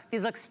like, oh,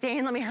 these look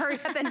stained, let me hurry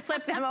up and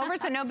flip them over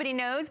so nobody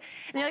knows.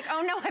 And you're like,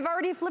 oh no, I've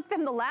already flipped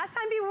them the last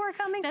time people were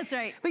coming. That's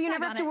right. But you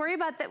never have to worry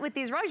about that with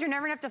these rugs. You're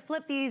never gonna have to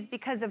flip these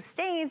because of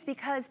stains,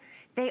 because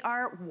they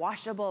are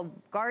washable.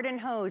 Garden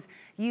hose,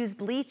 use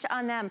bleach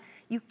on them.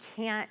 You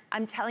can't,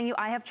 I'm telling you,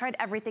 I have tried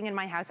everything in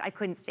my house. I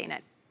couldn't stain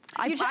it.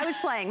 I was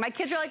playing. My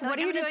kids are like, what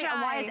are you doing?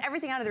 And why is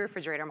everything out of the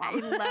refrigerator, Mom? I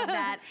love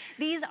that.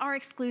 These are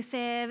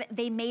exclusive.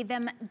 They made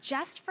them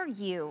just for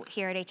you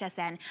here at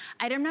HSN.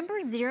 Item number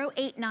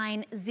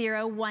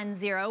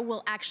 089010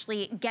 will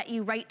actually get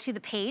you right to the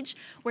page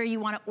where you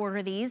want to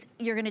order these.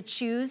 You're going to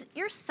choose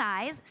your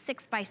size.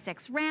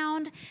 6x6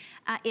 round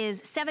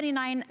is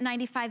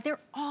 $79.95.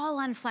 They're all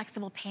on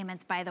flexible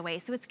payments, by the way,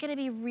 so it's going to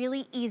be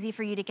really easy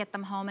for you to get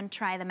them home and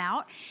try them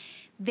out.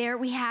 There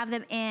we have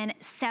them in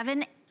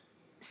 7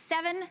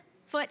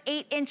 foot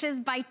 8 inches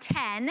by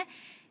 10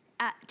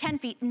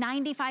 feet,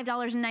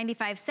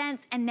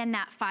 $95.95, and then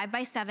that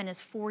 5x7 is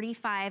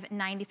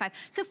 $45.95.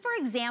 So for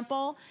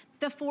example,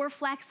 the 4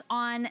 flex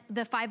on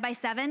the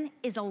 5x7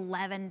 is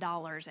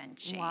 $11 and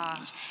change.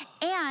 Wow.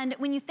 And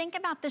when you think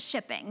about the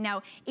shipping,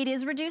 now it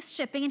is reduced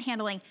shipping and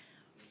handling.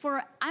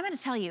 I'm gonna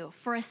tell you,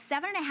 for a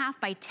 7.5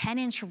 by 10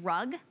 inch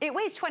rug, it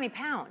weighs 20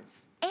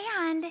 pounds.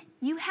 And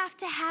you have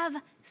to have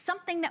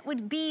something that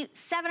would be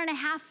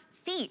 7.5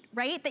 feet,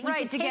 right? That you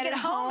can take it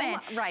home in.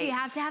 Right. So you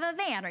have to have a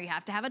van, or you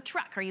have to have a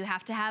truck, or you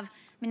have to have, I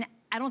mean,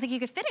 I don't think you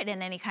could fit it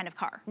in any kind of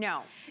car.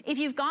 No. If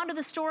you've gone to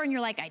the store and you're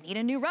like, I need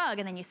a new rug,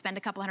 and then you spend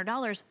a couple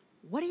 $100,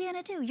 what are you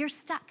gonna do? You're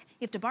stuck.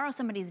 You have to borrow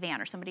somebody's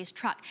van or somebody's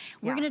truck.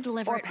 We're gonna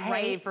deliver it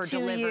right to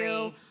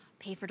you.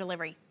 Pay for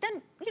delivery.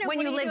 Then, you know, when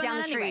you live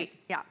down the anyway? street.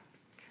 Yeah.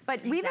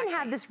 But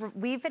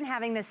we've been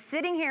having this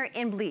sitting here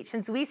in bleach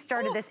since we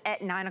started this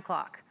at 9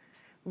 o'clock.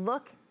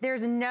 Look,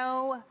 there's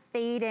no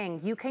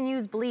fading. You can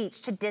use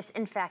bleach to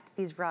disinfect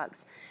these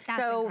rugs. That's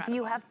so incredible. If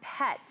you have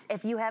pets,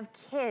 if you have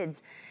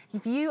kids,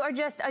 if you are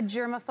just a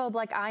germaphobe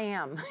like I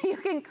am, you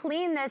can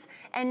clean this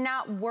and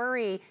not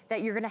worry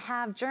that you're gonna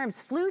have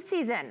germs. Flu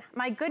season,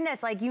 my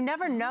goodness, like you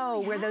never know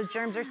where those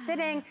germs are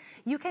sitting.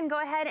 You can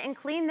go ahead and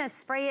clean this,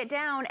 spray it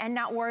down, and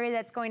not worry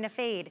that's going to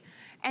fade.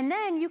 And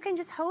then you can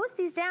just hose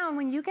these down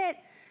when you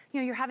get,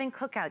 you're having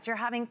cookouts, you're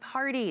having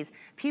parties,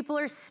 people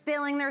are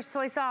spilling their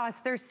soy sauce,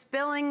 they're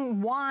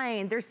spilling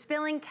wine, they're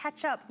spilling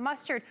ketchup,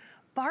 mustard,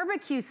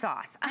 barbecue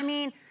sauce. I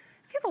mean,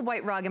 if you have a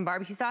white rug and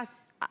barbecue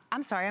sauce,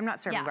 I'm sorry, I'm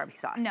not serving barbecue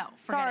sauce. No,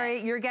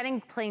 sorry, you're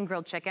getting plain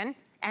grilled chicken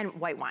and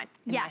white wine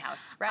in my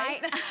house,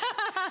 right?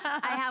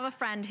 I have a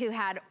friend who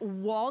had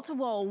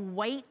wall-to-wall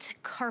white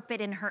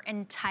carpet in her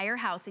entire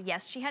house.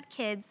 Yes, she had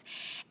kids,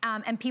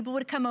 and people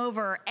would come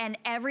over, and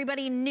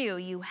everybody knew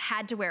you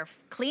had to wear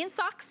clean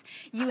socks.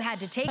 You had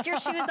to take your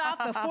shoes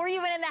off before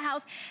you went in the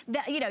house.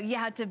 You know, you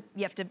have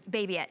to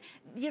baby it.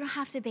 You don't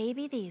have to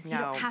baby these. No.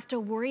 You don't have to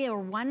worry or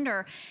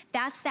wonder.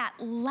 That's that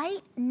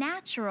light,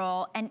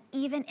 natural, and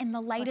even in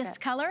the lightest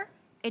color,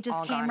 it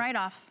just came right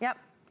off. Yep.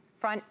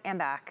 Front and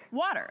back.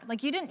 Water,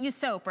 like you didn't use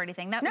soap or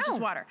anything. That was just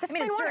water. That's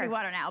it's dirty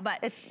water now, but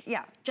it's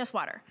just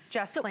water.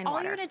 Just plain water. So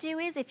all you're gonna do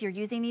is, if you're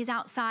using these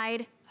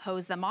outside,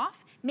 hose them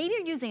off. Maybe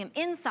you're using them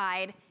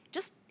inside,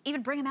 just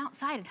even bring them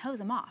outside and hose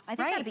them off. I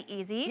think that'd be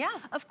easy. Yeah.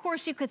 Of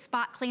course, you could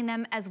spot clean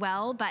them as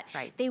well, but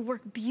they work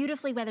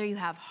beautifully whether you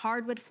have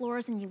hardwood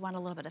floors and you want a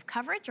little bit of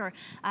coverage, or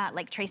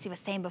like Tracy was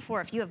saying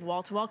before, if you have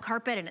wall-to-wall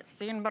carpet and it's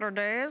seen better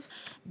days,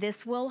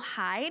 this will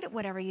hide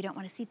whatever you don't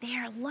want to see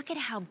there. Look at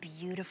how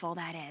beautiful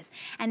that is.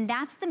 And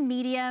that's the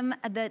medium,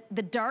 the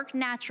dark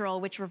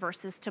natural, which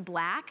reverses to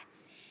black.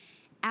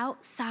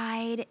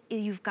 Outside,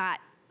 you've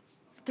got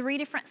 3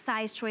 different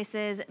size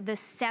choices. The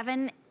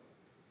 7.5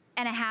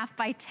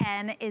 by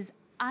 10 is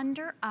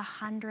under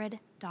 $100.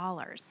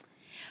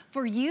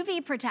 For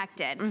UV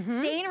protected,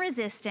 stain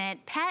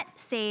resistant, pet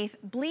safe,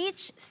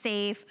 bleach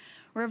safe,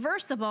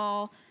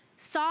 reversible,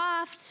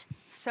 soft.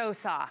 So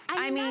soft.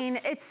 I mean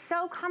it's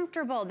so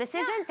comfortable. This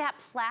isn't that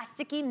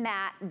plasticky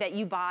mat that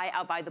you buy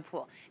out by the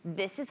pool.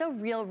 This is a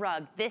real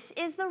rug. This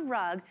is the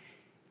rug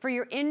for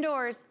your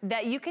indoors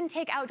that you can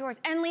take outdoors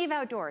and leave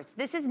outdoors.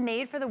 This is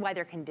made for the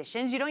weather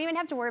conditions. You don't even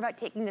have to worry about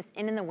taking this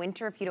in the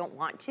winter if you don't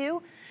want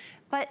to.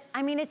 But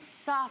I mean, it's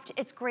soft,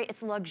 it's great,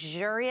 it's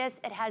luxurious.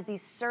 It has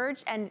these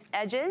serge and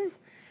edges.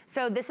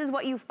 So this is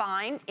what you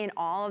find in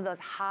all of those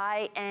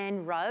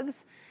high-end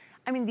rugs.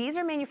 I mean, these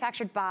are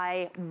manufactured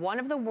by one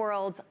of the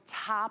world's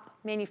top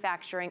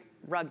manufacturing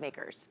rug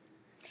makers.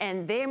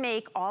 And they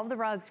make all of the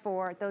rugs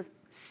for those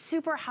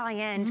super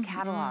high-end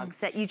catalogs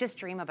that you just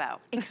dream about.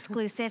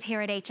 Exclusive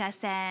here at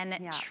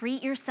HSN.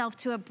 Treat yourself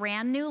to a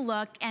brand new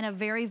look and a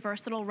very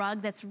versatile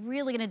rug that's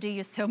really gonna do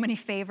you so many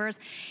favors.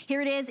 Here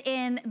it is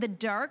in the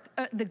dark,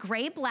 the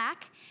gray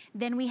black.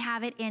 Then we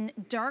have it in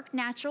dark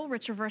natural,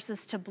 which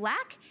reverses to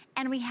black.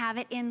 And we have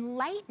it in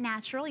light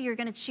natural. You're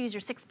gonna choose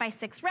your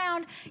 6x6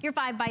 round, your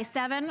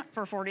 5x7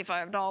 for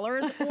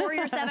 $45, or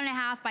your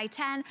 7.5 by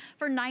 10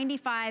 for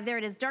 $95. There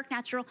it is, dark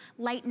natural,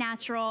 light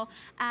natural.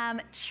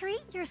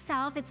 Treat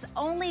yourself. It's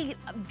only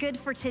good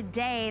for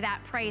today,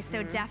 that price,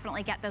 so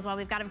definitely get those while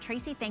we've got them.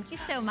 Tracy, thank you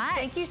so much.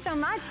 Thank you so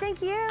much,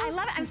 thank you. I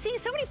love it. I'm seeing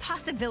so many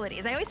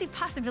possibilities. I always see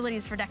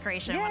possibilities for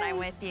decoration when I'm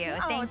with you.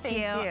 Oh, thank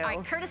you. All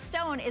right, Curtis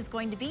Stone is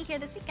going to be here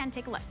this weekend.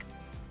 Take a look.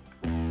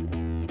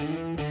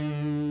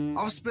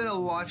 I've spent a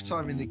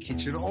lifetime in the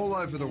kitchen all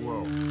over the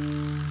world.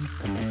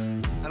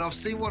 And I've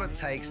seen what it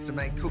takes to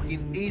make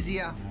cooking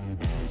easier,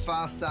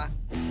 faster,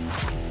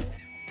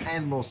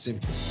 and more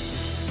simple.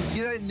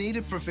 You don't need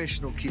a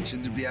professional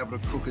kitchen to be able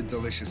to cook a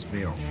delicious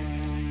meal.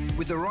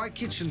 With the right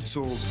kitchen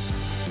tools,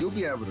 you'll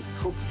be able to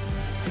cook,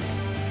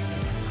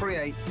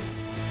 create,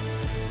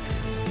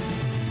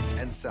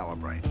 and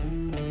celebrate.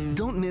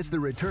 Don't miss the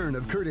return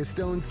of Curtis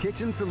Stone's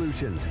Kitchen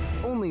Solutions,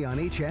 only on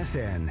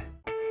HSN.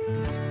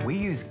 We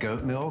use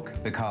goat milk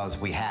because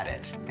we had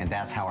it, and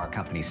that's how our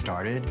company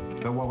started.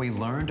 But what we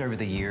learned over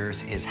the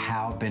years is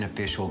how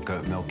beneficial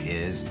goat milk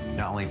is,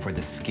 not only for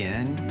the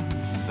skin,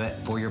 but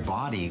for your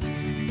body.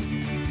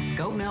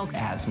 Goat milk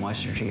adds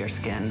moisture to your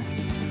skin.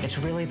 It's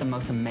really the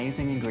most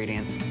amazing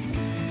ingredient.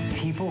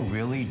 People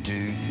really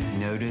do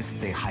notice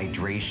the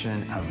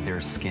hydration of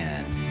their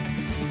skin.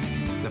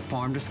 The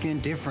farm to skin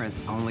difference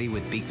only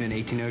with Beekman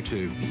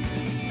 1802.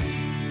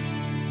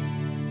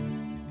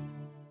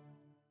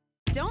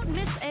 Don't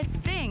miss a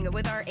thing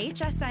with our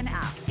HSN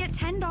app. Get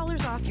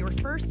 $10 off your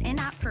first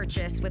in-app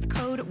purchase with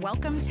code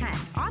WELCOME10.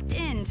 Opt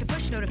in to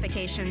push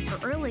notifications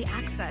for early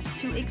access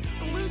to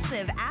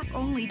exclusive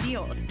app-only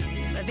deals.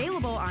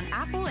 Available on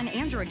Apple and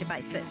Android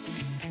devices.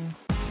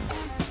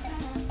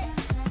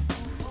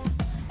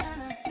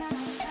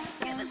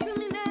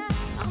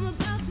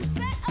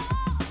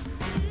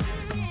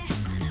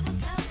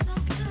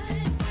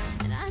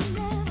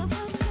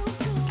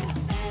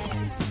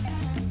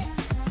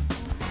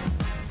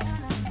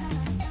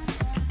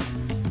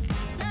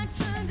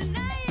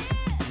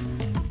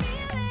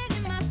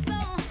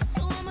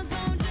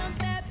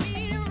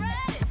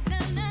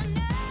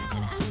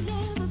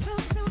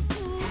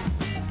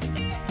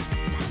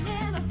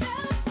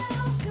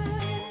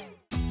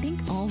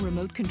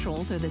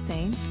 Controls are the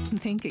same?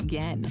 Think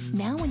again.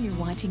 Now when you're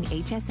watching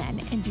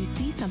HSN and you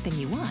see something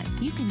you want,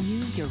 you can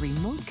use your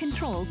remote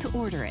control to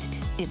order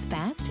it. It's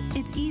fast,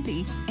 it's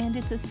easy, and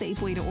it's a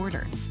safe way to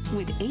order.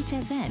 With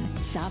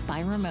HSN, shop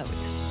by remote.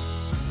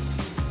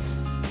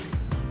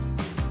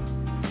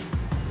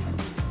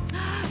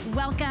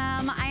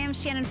 Welcome, I am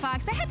Shannon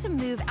Fox. I had to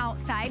move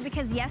outside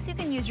because yes, you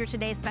can use your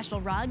today's special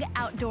rug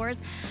outdoors,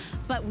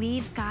 but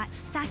we've got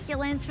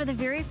succulents for the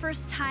very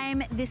first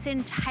time this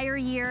entire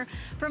year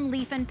from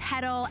Leaf and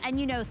Petal. And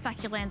you know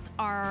succulents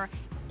are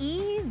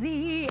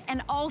easy.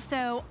 And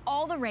also,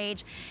 all the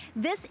rage.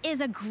 This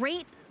is a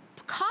great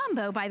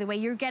combo, by the way.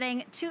 You're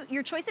getting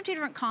your choice of 2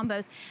 different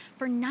combos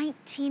for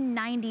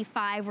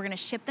 $19.95. We're gonna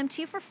ship them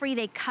to you for free.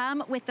 They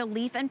come with the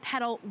leaf and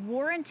petal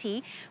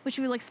warranty, which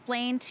we will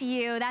explain to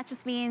you. That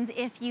just means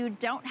if you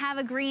don't have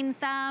a green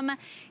thumb,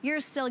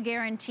 you're still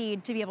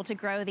guaranteed to be able to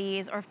grow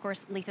these, or of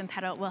course, Leaf and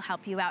Petal will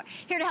help you out.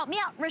 Here to help me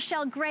out,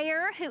 Rochelle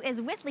Grayer, who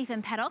is with Leaf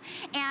and Petal,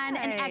 and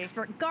an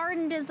expert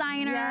garden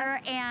designer,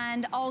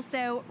 and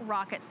also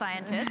rocket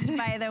scientist,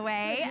 by the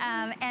way,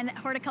 and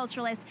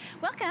horticulturalist.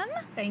 Welcome.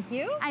 Thank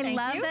you.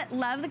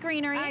 Love the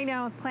greenery. I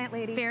know, plant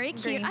lady. Very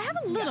cute. I have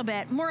a little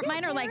bit more.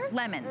 Mine are like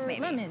lemons,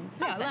 maybe. Lemons.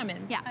 Yeah,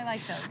 lemons. Yeah, I like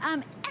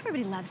those.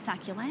 Everybody loves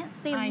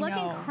succulents. They look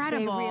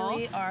incredible. They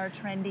really are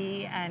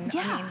trendy, and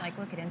I mean, like,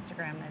 look at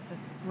Instagram. That's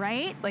just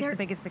like the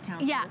biggest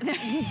account. Yeah,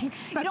 you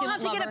don't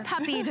have to get a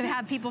puppy to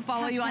have people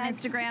follow you on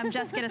Instagram.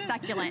 Just get a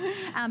succulent.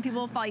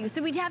 People will follow you.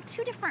 So we have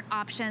 2 different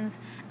options.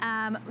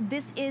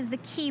 This is the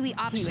kiwi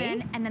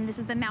option, and then this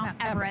is the Mount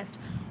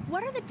Everest.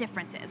 What are the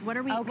differences? What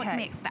can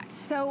we expect?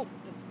 So,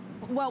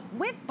 well,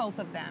 with both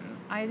of them,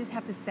 I just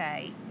have to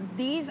say,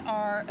 these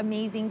are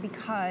amazing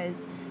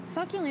because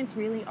succulents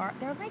really are,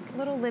 they're like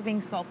little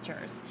living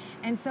sculptures.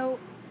 And so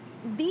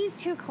these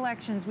 2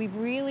 collections, we've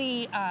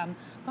really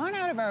gone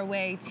out of our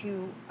way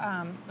to,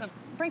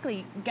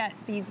 frankly, get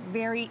these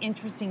very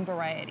interesting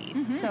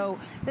varieties. So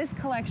this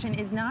collection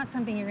is not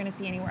something you're gonna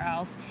see anywhere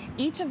else.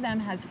 Each of them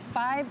has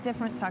 5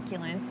 different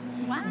succulents.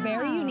 Wow.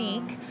 Very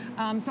unique.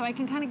 So I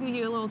can kind of give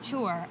you a little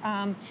tour.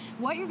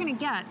 What you're gonna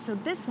get, so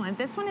this one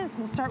is,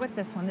 we'll start with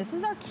this one. This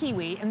is our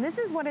kiwi, and this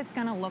is what it's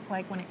gonna look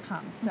like when it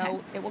comes.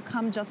 So it will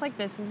come just like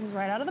this. This is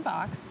right out of the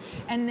box.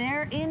 And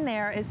in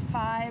there is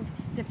 5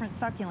 different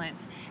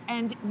succulents.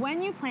 And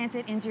when you plant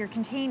it into your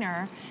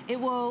container, it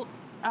will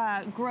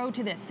grow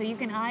to this. So you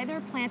can either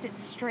plant it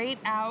straight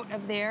out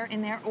of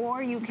in there,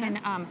 or you can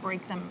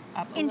break them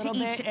up a little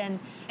bit and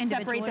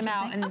separate them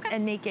out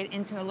and make it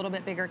into a little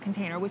bit bigger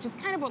container, which is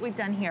kind of what we've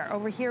done here.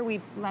 Over here,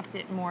 we've left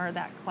it more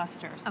that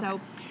cluster.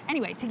 So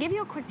anyway, to give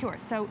you a quick tour.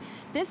 So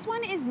this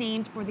one is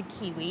named for the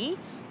kiwi,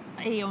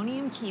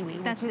 Aeonium kiwi,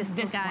 which is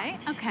this guy.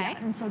 One. Okay.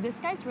 Yeah, and so this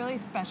guy's really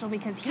special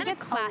because he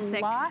gets a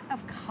lot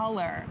of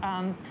color.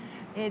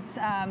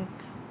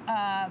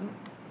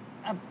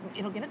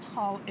 It'll get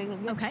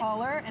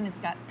taller, and it's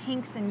got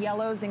pinks and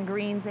yellows and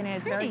greens in it.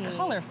 It's very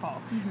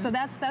colorful. So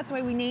that's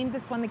why we named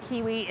this one the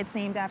kiwi. It's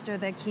named after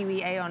the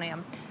kiwi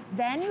Aeonium.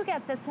 Then you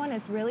get this one,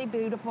 is really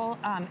beautiful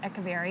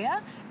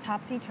Echeveria,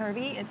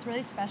 topsy-turvy. It's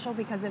really special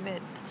because of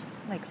its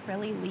like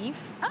frilly leaf.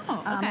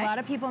 Oh, okay. A lot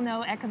of people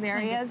know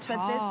Echeverias,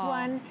 but this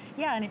one,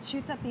 and it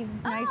shoots up these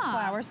nice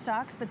flower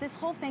stalks. But this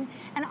whole thing,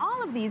 and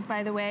all of these,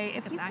 by the way,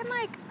 if you can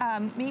like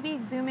maybe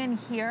zoom in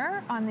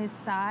here on this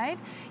side,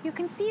 you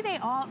can see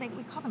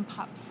we call them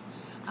pups.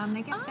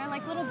 They're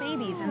like little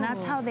babies, and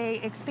that's how they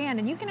expand.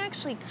 And you can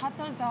actually cut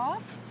those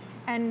off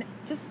and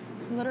just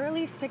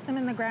literally stick them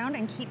in the ground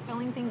and keep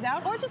filling things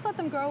out, or just let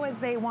them grow as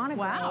they want to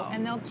grow,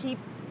 and they'll keep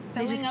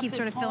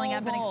sort of filling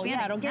up and expanding.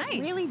 Yeah, it'll get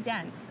really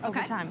dense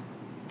over time.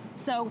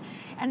 So,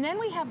 and then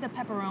we have the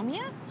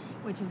peperomia,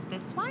 which is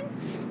this one.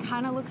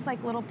 Kind of looks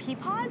like little pea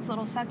pods,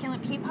 little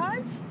succulent pea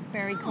pods.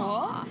 Very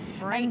cool.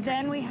 And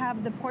then we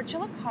have the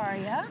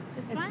portulacaria.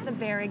 It's the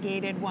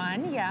variegated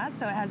one,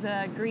 so it has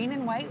a green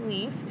and white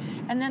leaf.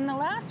 And then the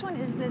last one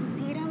is the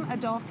Sedum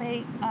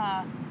Adolphe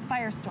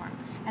Firestorm.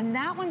 And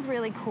that one's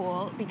really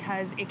cool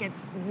because it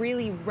gets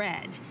really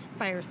red,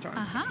 Firestorm.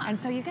 And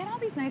so you get all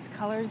these nice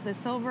colors, the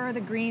silver,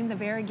 the green, the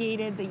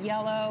variegated, the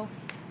yellow.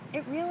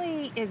 It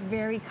really is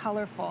very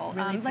colorful.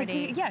 Really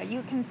pretty. Like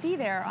you can see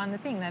there on the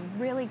thing, the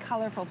really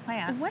colorful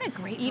plants. What a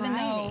great variety. Even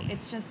though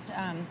it's just,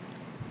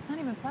 it's not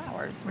even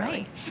flowers, really.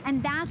 Right.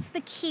 And that's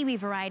the kiwi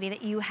variety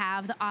that you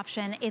have, the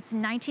option. It's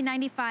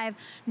 $19.95.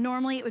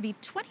 Normally it would be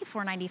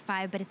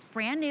 $24.95, but it's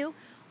brand new.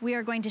 We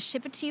are going to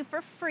ship it to you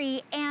for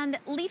free, and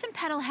Leaf and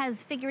Petal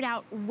has figured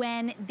out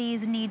when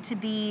these need to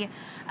be,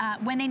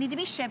 when they need to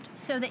be shipped,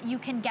 so that you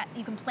can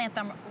plant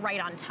them right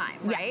on time,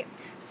 right?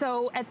 Yeah.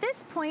 So at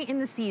this point in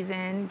the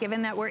season,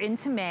 given that we're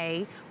into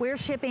May, we're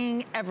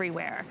shipping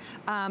everywhere.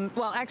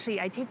 Well,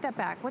 actually, I take that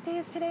back. What day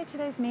is today?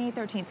 Today's May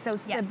 13th. So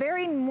the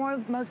very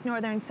most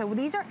northern. So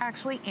these are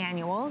actually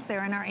annuals.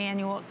 They're in our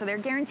annual, so they're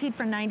guaranteed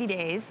for 90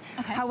 days.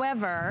 Okay.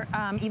 However,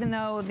 even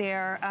though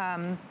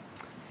they're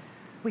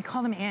we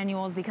call them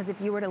annuals because if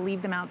you were to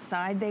leave them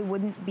outside, they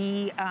wouldn't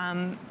be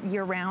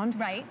year-round.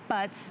 Right.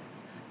 But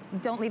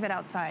don't leave it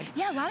outside.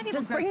 Yeah, a lot of people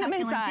just bring them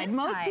inside.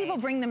 Most people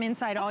bring them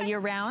inside all year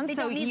round. They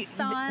don't need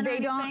sun or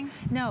anything?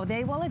 No,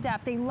 they will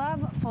adapt. They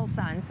love full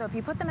sun. So if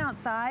you put them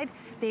outside,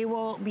 they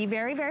will be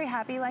very, very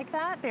happy like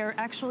that. They're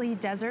actually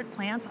desert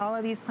plants. All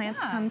of these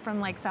plants come from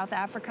like South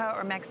Africa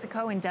or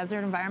Mexico in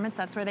desert environments.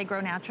 That's where they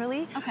grow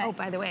naturally. Okay. Oh,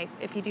 by the way,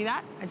 if you do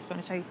that, I just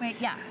want to show you. Wait,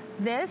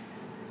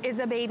 This is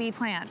a baby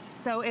plant.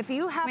 So if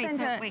you happen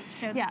to... Wait,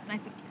 show this nice...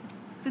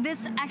 So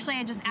this, actually,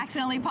 I just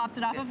accidentally popped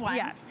it off of one.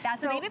 Yeah.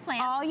 That's so a baby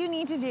plant. All you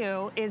need to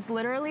do is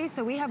literally,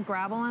 so we have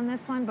gravel on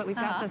this one, but we've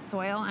got the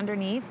soil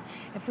underneath.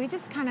 If we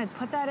just kind of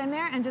put that in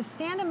there and just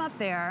stand him up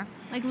there.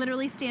 Like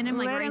literally stand him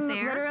like right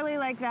there? Literally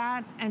like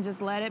that, and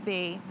just let it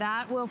be.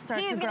 That will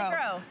start to grow. He's gonna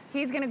grow.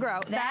 He's gonna grow.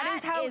 That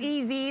is how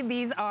easy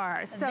these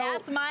are. So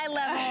that's my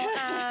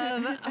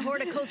level of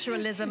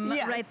horticulturalism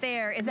right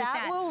there. Is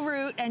that will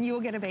root and you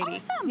will get a baby.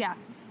 Awesome. Yeah.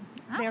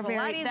 That's a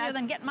lot easier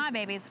than getting my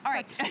babies. All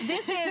right,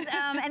 this is,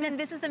 and then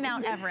this is the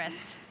Mount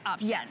Everest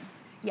option.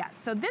 Yes. Yes,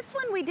 so this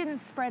one we didn't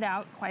spread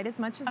out quite as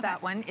much as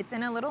that one. It's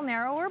in a little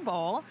narrower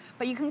bowl,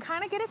 but you can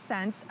kind of get a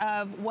sense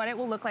of what it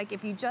will look like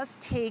if you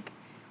just take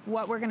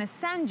what we're gonna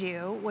send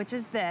you, which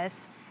is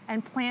this,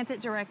 and plant it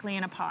directly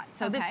in a pot.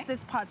 So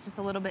this pot's just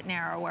a little bit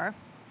narrower.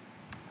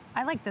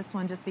 I like this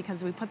one just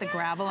because we put the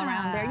gravel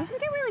around there. You can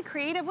get really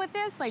creative with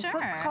this, like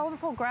put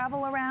colorful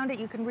gravel around it.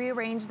 You can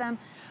rearrange them.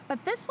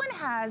 But this one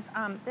has,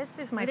 this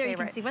is my favorite. You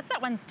can see, what's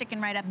that one sticking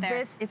right up there?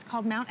 It's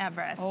called Mount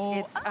Everest.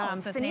 It's so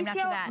it's named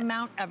after that.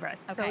 Mount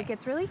Everest. So it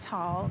gets really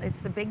tall. It's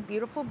the big,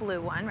 beautiful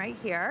blue one right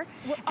here.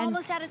 We're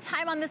almost out of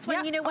time on this one.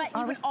 Yeah. You know what?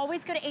 You can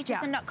always go to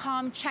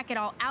hsn.com, check it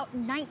all out.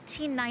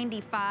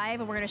 $19.95,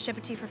 and we're gonna ship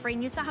it to you for free.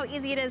 And you saw how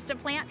easy it is to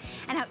plant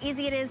and how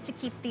easy it is to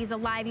keep these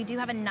alive. You do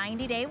have a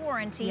 90-day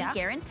warranty,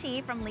 guarantee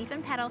from Leaf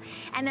and Petal.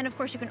 And then of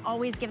course you can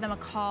always give them a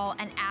call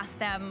and ask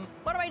them,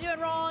 what am I doing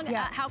wrong?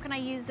 How can I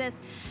use this?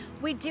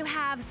 We do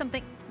have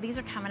something, these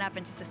are coming up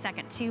in just a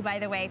second too, by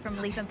the way, from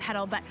Leaf and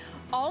Petal, but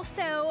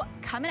also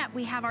coming up,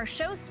 we have our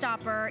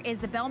showstopper is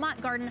the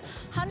Belmont Garden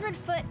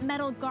 100-foot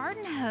metal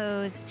garden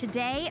hose.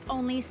 Today,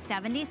 only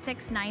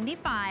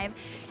 $76.95.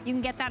 You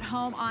can get that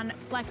home on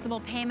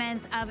flexible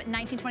payments of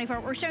 $19.24.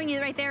 What we're showing you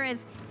right there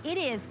is it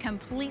is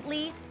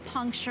completely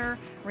puncture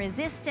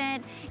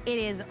resistant. It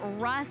is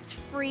rust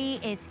free.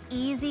 It's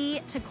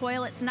easy to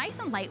coil. It's nice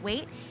and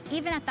lightweight,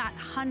 even at that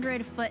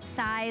 100-foot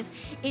size.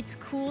 It's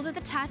cool to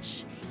the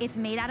touch. It's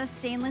made out of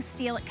stainless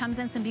steel. It comes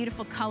in some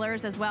beautiful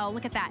colors as well.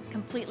 Look at that,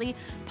 completely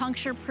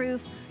puncture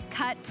proof,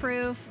 cut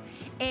proof.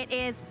 It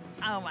is,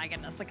 oh my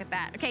goodness, look at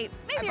that. Okay,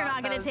 maybe you're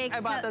not gonna take. I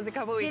bought those a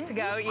couple weeks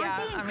ago.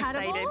 Yeah, I'm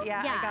excited.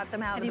 Yeah, I got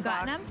them out of the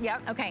box. Have you gotten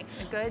them? Yep. Okay,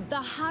 good. The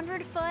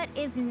 100-foot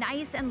is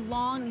nice and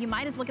long. You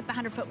might as well get the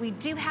 100-foot. We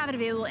do have it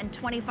available in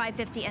 25,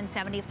 50, and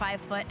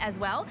 75-foot as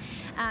well.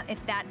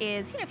 If that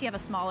is, you know, if you have a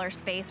smaller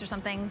space or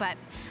something, but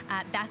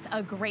that's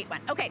a great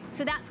one. Okay,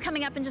 so that's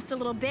coming up in just a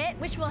little bit,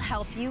 which will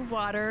help you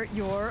water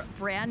your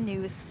brand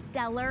new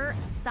Stellar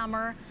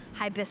Summer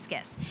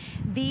Hibiscus.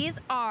 These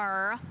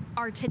are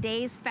our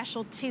today's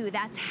special too.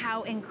 That's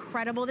how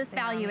incredible this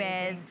value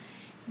is.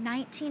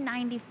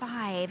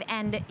 $19.95,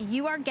 and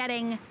you are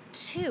getting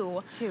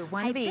two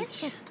one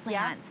hibiscus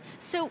plants.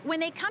 So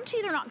when they come to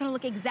you, they're not going to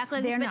look exactly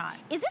like this. They're not.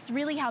 Is this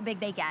really how big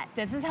they get?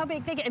 This is how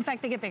big they get. In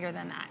fact, they get bigger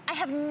than that. I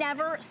have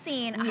never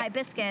seen a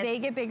hibiscus. They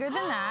get bigger than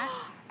that,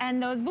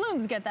 and those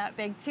blooms get that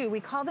big too. We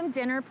call them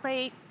dinner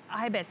plate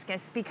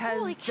hibiscus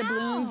because the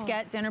blooms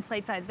get dinner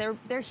plate size.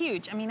 They're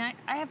huge. I mean, I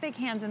have big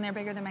hands and they're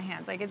bigger than my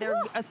hands. Like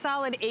they're a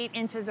solid 8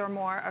 inches or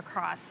more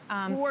across.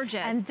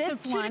 Gorgeous. And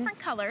this so two different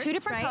colors. Two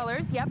different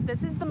colors. Yep.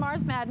 This is the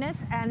Mars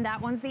Madness, and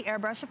that one's the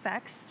Airbrush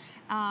Effects.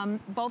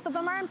 Both of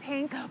them are in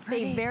pink. So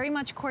pretty. They very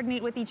much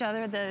coordinate with each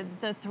other.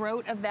 The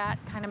throat of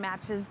that kind of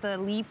matches the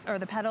leaf or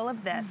the petal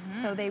of this,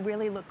 so they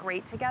really look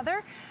great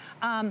together.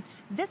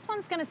 This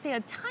one's gonna stay a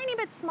tiny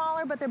bit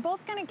smaller, but they're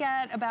both gonna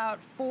get about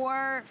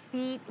 4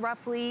 feet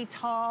roughly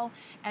tall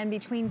and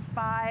between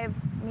 5,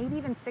 maybe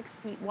even 6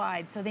 feet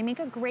wide. So they make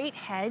a great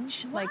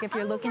hedge, like if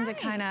you're looking to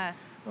kind of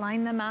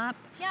line them up,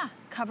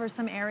 cover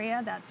some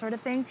area, that sort of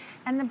thing.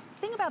 And the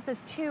thing about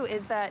this too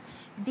is that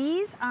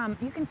these,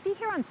 you can see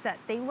here on set,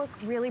 they look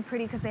really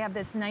pretty because they have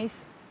this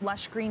nice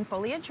lush green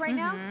foliage right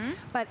now.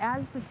 But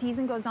as the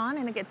season goes on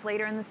and it gets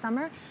later in the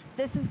summer,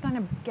 this is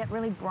gonna get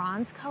really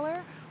bronze color,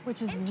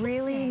 which is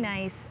really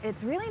nice.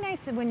 It's really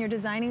nice when you're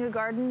designing a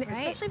garden,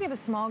 especially if you have a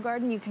small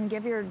garden, you can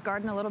give your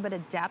garden a little bit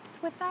of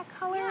depth with that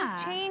color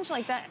change.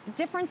 Like that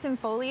difference in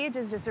foliage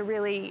is just a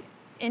really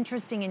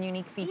interesting and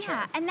unique feature.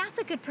 Yeah, and that's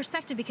a good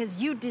perspective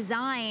because you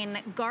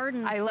design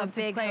gardens for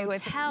big play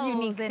hotels with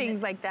unique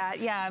things like that.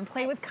 Yeah, and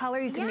play with color.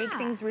 You can make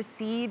things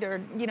recede or,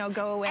 you know,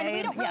 go away. And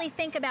we don't really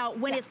think about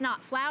when it's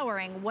not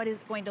flowering, what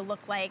is it going to look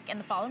like in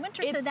the fall and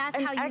winter. It's so that's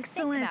how you think about it. It's an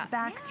excellent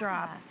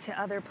backdrop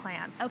to other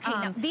plants. Okay,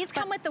 now these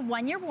come with the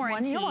 1-year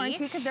warranty. 1-year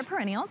warranty because they're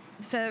perennials.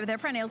 So they're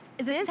perennials.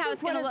 This is how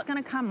it's what going to it's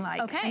going to come like.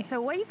 Okay. And so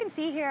what you can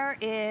see here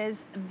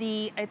is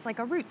it's like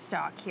a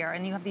rootstock here,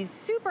 and you have these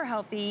super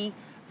healthy,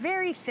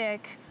 very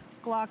thick,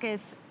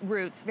 glaucous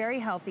roots, very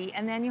healthy,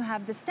 and then you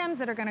have the stems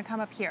that are going to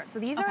come up here. So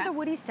these are the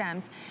woody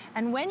stems,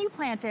 and when you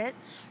plant it,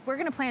 we're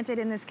going to plant it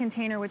in this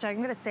container, which I'm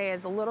going to say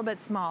is a little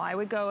bit small. I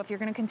would go, if you're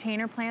going to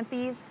container plant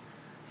these,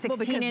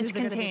 16-inch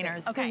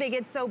containers because they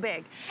get so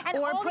big. And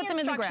or all put the them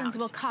in the instructions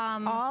ground. will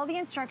come. All the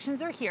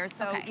instructions are here,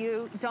 so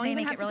you don't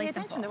even have to pay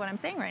attention to what I'm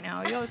saying right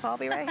now. It'll all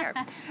be right here.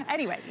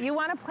 Anyway, you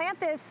want to plant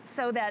this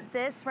so that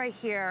this right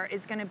here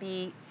is going to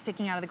be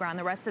sticking out of the ground.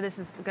 The rest of this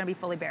is going to be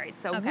fully buried.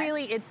 So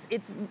really, it's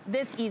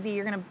this easy.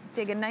 You're going to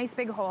dig a nice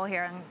big hole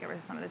here and get rid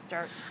of some of this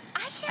dirt.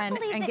 I can't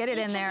believe and that get it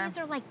each in there. of these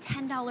are like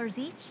 $10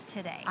 each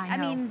today. I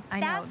know. I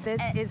know.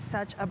 This is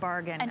such a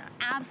bargain. An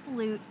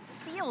absolute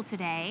steal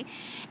today.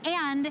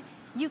 And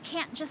you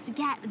can't just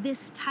get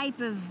this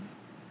type of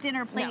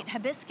dinner plate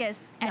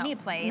hibiscus any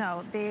place.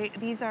 No,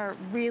 these are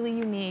really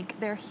unique.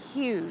 They're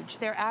huge.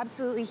 They're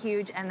absolutely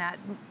huge, and that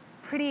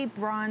pretty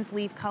bronze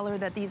leaf color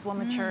that these will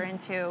mature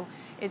into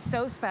is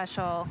so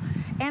special.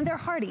 And they're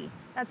hardy.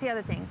 That's the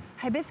other thing.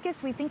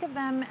 Hibiscus, we think of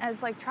them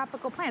as like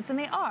tropical plants, and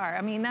they are.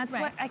 I mean, that's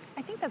what I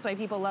think that's why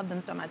people love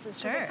them so much.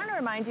 It's just, it kind of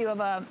reminds you of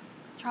a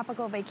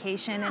tropical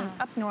vacation. And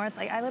up north,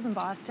 like I live in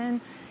Boston,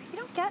 you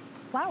don't get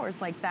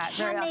flowers like that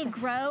very often. Can they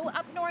grow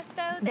up north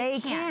though? They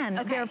can.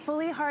 Okay. They're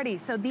fully hardy.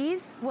 So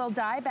these will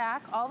die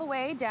back all the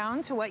way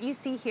down to what you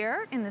see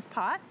here in this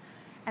pot,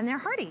 and they're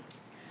hardy,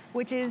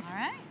 which is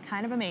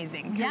kind of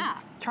amazing. Yeah.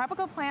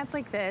 Tropical plants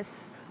like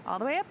this, all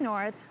the way up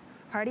north,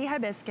 hardy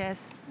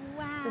hibiscus,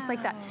 just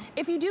like that.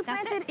 If you do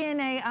plant it in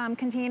a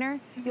container,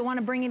 you'll want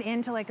to bring it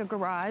into like a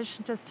garage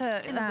just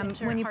to,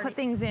 when you put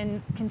things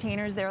in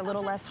containers, they're a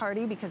little less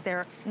hardy because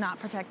they're not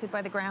protected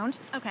by the ground.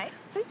 Okay.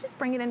 So you just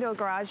bring it into a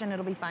garage and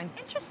it'll be fine.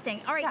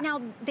 Interesting. All right, now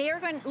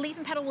Leaf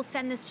and Petal will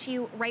send this to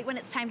you right when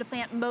it's time to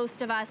plant.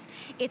 Most of us,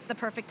 it's the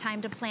perfect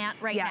time to plant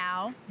right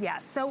now.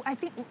 Yes. So I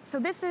think, so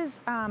this is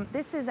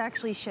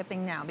actually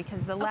shipping now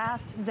because the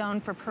last zone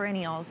for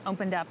perennials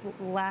opened up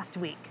last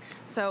week.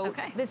 So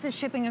this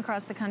is shipping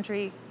across the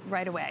country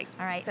right away.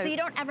 All right, so you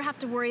don't ever have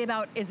to worry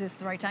about, is this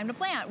the right time to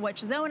plant? Which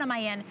zone am I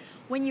in?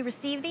 When you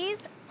receive these,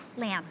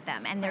 plant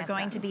them, and they're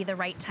going to be the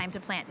right time to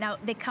plant. Now,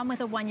 they come with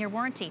a 1-year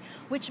warranty,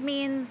 which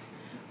means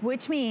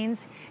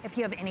if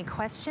you have any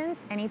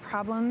questions, any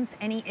problems,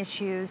 any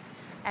issues,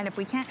 and if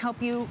we can't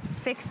help you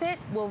fix it,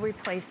 we'll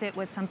replace it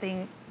with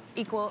something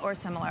equal or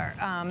similar.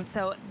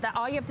 So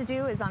all you have to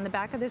do is on the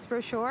back of this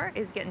brochure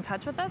is get in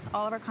touch with us.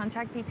 All of our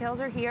contact details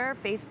are here,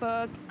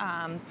 Facebook,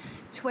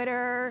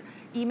 Twitter,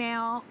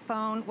 email,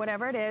 phone,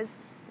 whatever it is,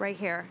 right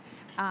here.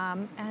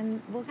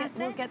 And we'll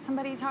get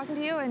somebody talking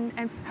to you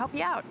and help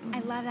you out.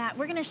 I love that.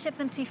 We're gonna ship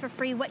them to you for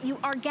free. What you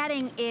are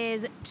getting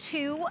is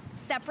 2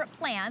 separate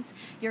plants.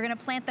 You're gonna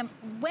plant them.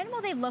 When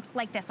will they look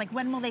like this? Like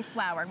when will they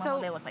flower? And when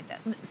will they look like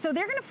this? So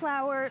they're gonna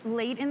flower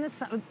late in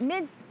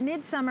the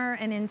mid-summer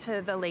and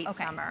into the late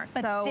summer.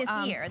 But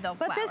this year they'll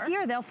flower. But this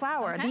year they'll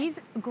flower.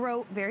 These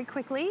grow very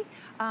quickly.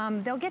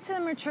 They'll get to the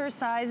mature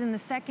size in the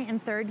 2nd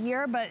and 3rd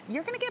year, but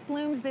you're gonna get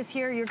blooms this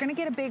year. You're gonna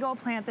get a big old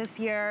plant this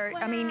year.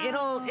 I mean,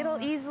 it'll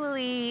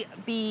easily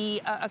be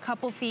a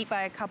couple feet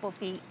by a couple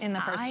feet in the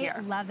first year.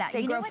 I love that.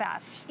 They grow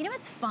fast. You know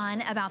what's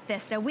fun about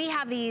this? Now, we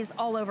have these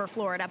all over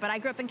Florida, but I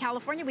grew up in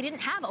California. We didn't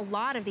have a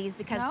lot of these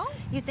because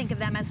you think of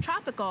them as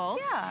tropical.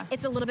 Yeah.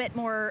 It's a little bit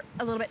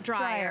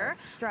drier.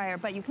 Drier,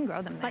 but you can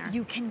grow them there. But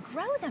you can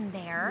grow them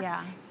there.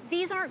 Yeah.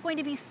 These aren't going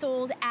to be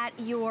sold at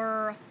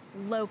your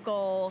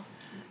local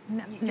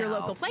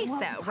local place,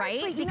 though,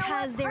 right?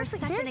 Because they're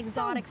such an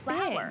exotic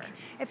flower.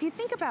 If you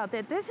think about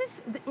that, this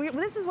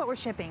is what we're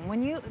shipping.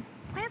 When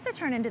plants that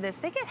turn into this,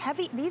 they get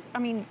heavy. These, I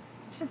mean, you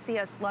should see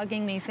us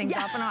lugging these things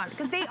off and on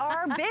because they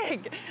are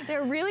big.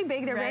 They're really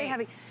big. They're very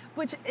heavy.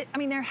 Which, I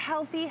mean, they're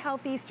healthy,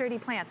 sturdy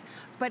plants.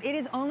 But it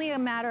is only a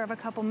matter of a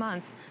couple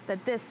months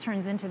that this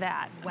turns into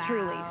that,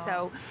 truly.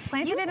 So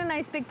plant it in a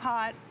nice big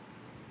pot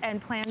and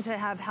plan to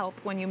have help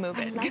when you move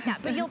it. I like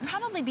that. But you'll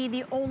probably be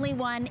the only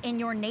one in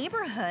your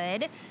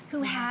neighborhood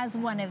who has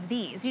one of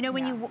these. You know,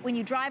 when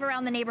you drive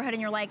around the neighborhood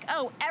and you're like,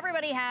 oh,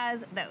 everybody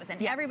has those and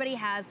everybody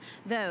has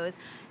those.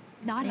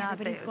 Not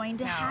everybody's going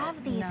to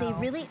have these. They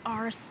really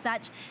are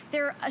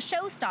they're a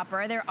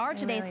showstopper. There are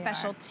today's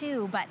special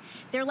too, but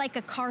they're like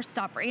a car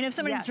stopper. You know, if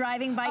somebody's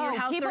driving by your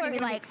house, they're gonna be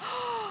like,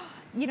 oh,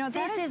 you know,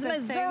 this is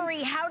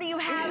Missouri. How do you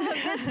have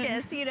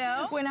hibiscus, you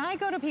know? When I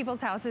go to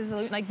people's houses,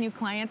 like new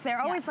clients,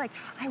 they're always like,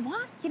 I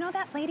want, you know,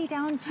 that lady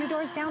down 2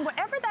 doors down,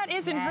 whatever that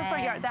is in her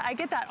front yard. I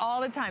get that all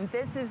the time.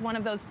 This is one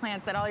of those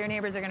plants that all your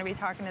neighbors are gonna be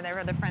talking to their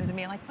other friends and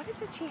being like, what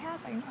is it she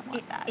has? I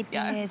want that.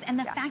 It is, and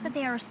the fact that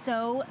they are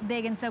so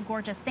big and so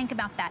gorgeous, think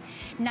about that.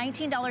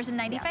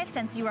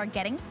 $19.95, you are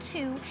getting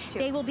 2.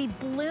 They will be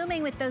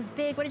blooming with those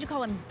big, what did you call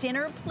them?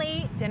 Dinner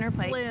plate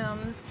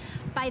blooms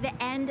by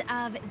the end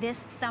of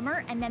this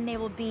summer, and then they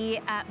will be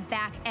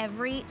back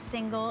every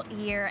single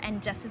year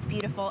and just as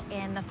beautiful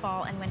in the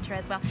fall and winter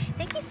as well.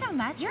 Thank you so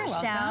much,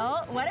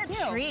 Rochelle. What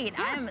a treat.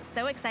 I'm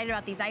so excited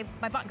about these. I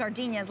bought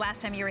gardenias last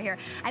time you were here.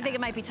 I think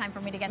it might be time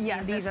for me to get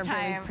these this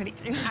time. Really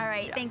pretty. All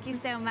right, thank you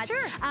so much.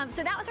 Sure.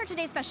 So that was our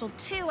today's special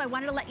too. I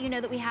wanted to let you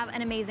know that we have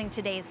an amazing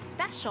today's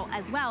special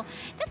as well.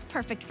 That's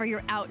perfect for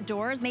your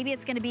outdoors. Maybe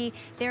it's gonna be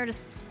there to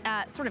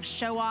sort of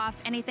show off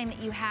anything that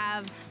you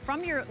have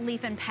from your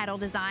leaf and petal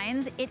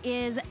designs. It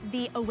is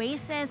the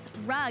Oasis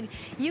rug.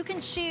 You can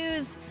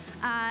choose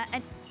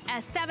a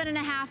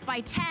 7.5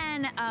 by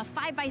 10, a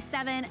 5 by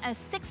 7, a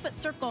 6-foot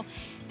circle.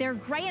 They're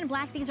gray and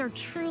black. These are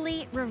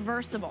truly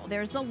reversible.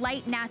 There's the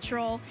light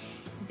natural.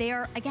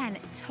 They're, again,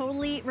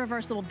 totally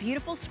reversible.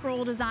 Beautiful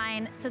scroll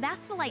design. So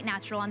that's the light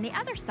natural. On the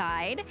other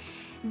side,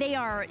 they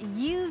are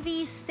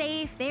UV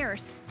safe. They are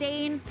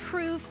stain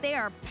proof. They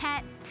are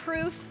pet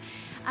proof.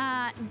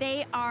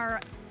 They are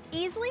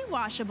easily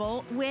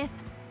washable with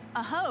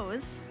a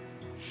hose.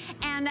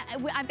 And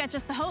I've got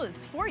just the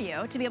hose for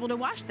you to be able to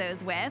wash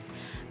those with.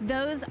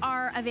 Those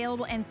are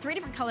available in 3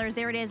 different colors.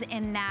 There it is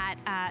in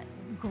that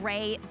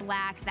gray,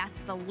 black. That's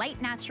the light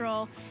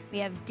natural. We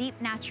have deep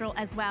natural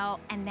as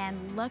well. And then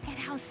look at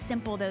how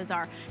simple those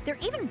are. They're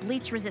even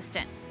bleach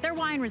resistant. They're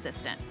wine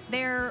resistant.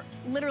 They're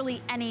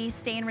literally any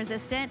stain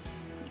resistant,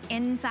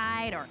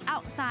 inside or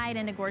outside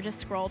in a gorgeous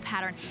scroll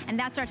pattern. And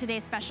that's our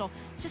today's special.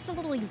 Just a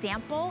little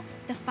example,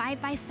 the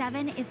 5 by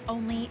 7 is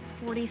only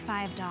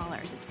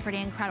 $45. It's pretty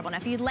incredible. Now,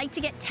 if you'd like to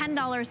get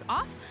 $10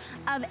 off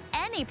of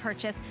any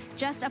purchase,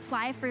 just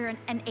apply for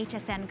an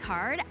HSN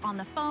card on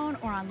the phone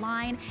or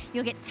online.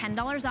 You'll get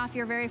 $10 off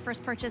your very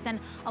first purchase, and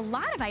a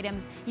lot of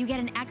items, you get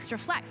an extra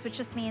flex, which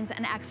just means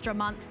an extra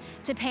month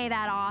to pay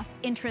that off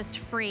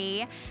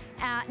interest-free.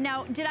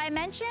 Now, did I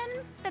mention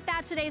that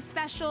that's today's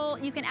special?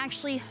 You can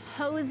actually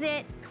hose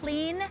it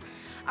clean.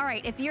 All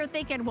right, if you're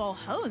thinking, well,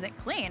 hose it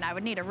clean, I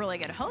would need a really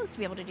good hose to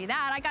be able to do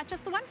that. I got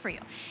just the one for you.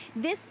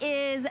 This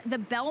is the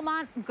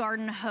Belmont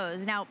Garden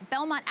Hose. Now,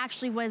 Belmont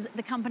actually was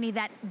the company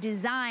that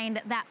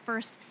designed that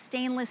first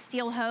stainless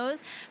steel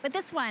hose, but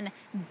this one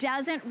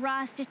doesn't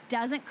rust, it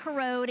doesn't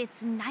corrode,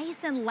 it's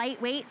nice and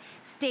lightweight,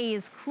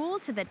 stays cool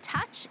to the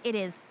touch, it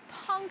is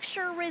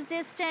puncture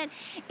resistant.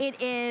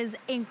 It is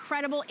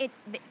incredible. It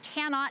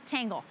cannot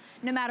tangle.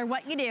 No matter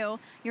what you do,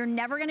 you're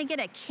never gonna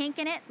get a kink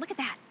in it. Look at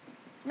that.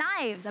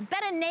 Knives, a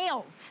bed of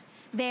nails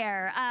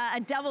there, a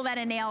double bed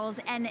of nails,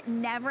 and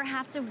never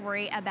have to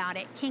worry about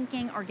it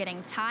kinking or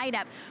getting tied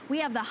up. We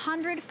have the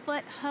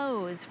 100-foot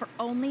hose for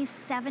only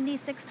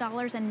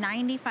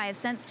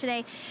 $76.95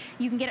 today.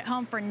 You can get it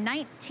home for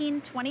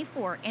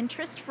 $19.24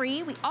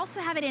 interest-free. We also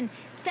have it in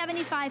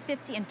 75,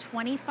 50, and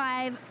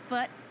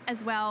 25-foot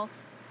as well.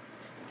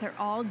 They're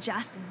all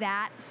just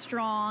that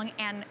strong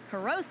and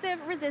corrosive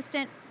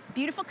resistant.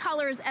 Beautiful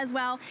colors as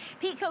well.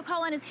 Pete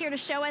Cocullen is here to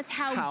show us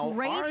how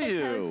great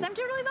this hose is. I'm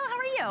doing really well. How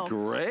are you?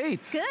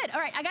 Great. Good.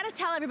 All right, I got to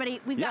tell everybody,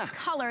 we've got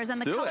colors, and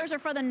the colors are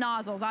for the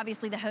nozzles.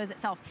 Obviously, the hose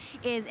itself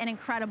is an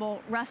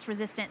incredible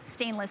rust-resistant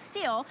stainless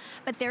steel,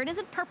 but there it is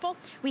in purple.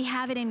 We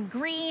have it in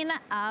green,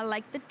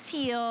 like the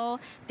teal.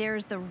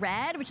 There's the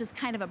red, which is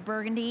kind of a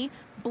burgundy,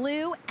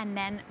 blue, and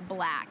then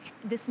black.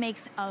 This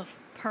makes a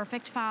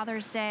perfect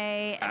Father's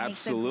Day. It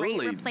makes a great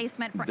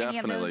replacement for any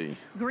of those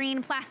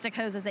green plastic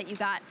hoses that you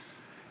got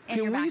in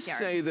your backyard. Can we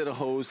say that a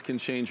hose can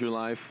change your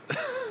life?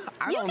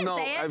 I don't know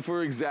if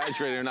we're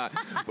exaggerating or not,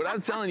 but I'm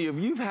telling you, if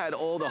you've had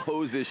all the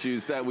hose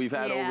issues that we've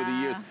had over the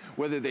years,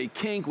 whether they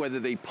kink, whether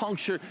they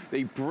puncture,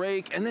 they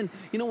break, and then,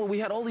 you know, we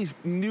had all these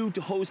new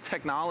hose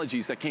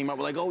technologies that came up.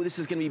 We're like, oh, this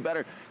is gonna be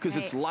better because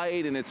it's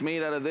light and it's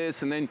made out of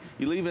this, and then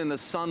you leave it in the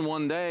sun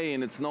one day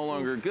and it's no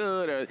longer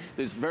good, or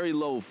there's very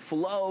low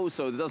flow,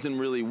 so it doesn't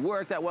really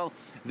work that well.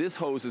 This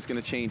hose is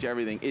gonna change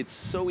everything. It's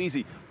so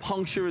easy.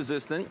 Puncture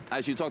resistant,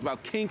 as you talked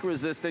about, kink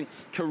resistant,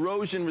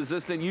 corrosion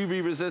resistant,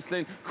 UV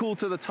resistant, cool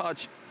to the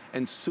touch,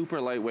 and super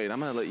lightweight. I'm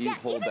gonna let you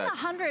hold that.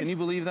 100. Can you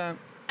believe that?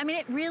 I mean,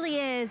 it really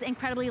is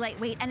incredibly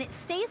lightweight, and it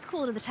stays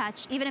cool to the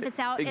touch, even if it's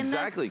out in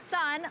the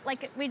sun.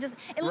 Like we just,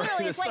 it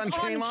literally, it's like on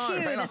cue,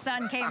 the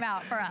sun came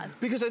out for us.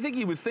 Because I think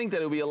you would think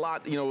that it would be a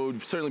lot, you know, it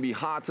would certainly be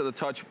hot to the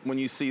touch when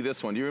you see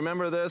this one. Do you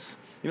remember this?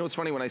 You know what's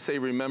funny when I say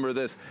remember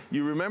this?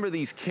 You remember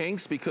these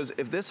kinks, because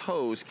if this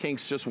hose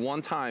kinks just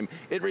one time,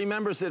 it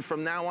remembers it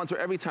from now on to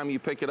every time you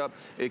pick it up,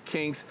 it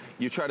kinks.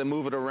 You try to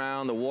move it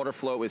around, the water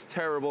flow is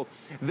terrible.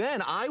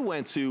 Then I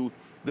went to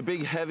the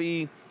big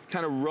heavy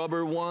kind of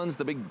rubber ones,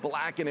 the big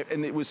black, and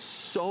it was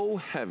so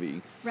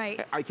heavy.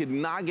 Right. I could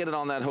not get it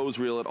on that hose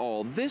reel at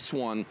all. This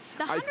one,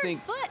 the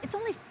 100-foot,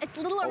 it's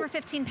a little over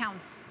 15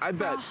 pounds. I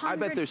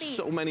bet there's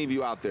so many of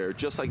you out there,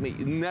 just like me,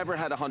 never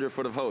had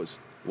 100-foot of hose.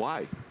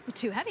 Why?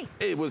 Too heavy.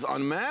 It was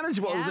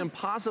unmanageable. It was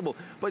impossible.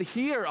 But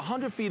here,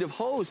 100 feet of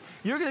hose,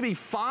 you're gonna be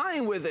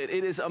fine with it.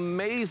 It is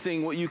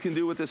amazing what you can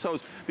do with this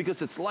hose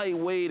because it's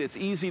lightweight, it's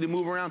easy to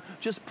move around.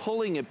 Just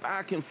pulling it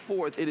back and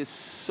forth, it is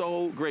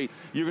so great.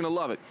 You're gonna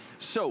love it.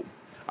 So,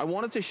 I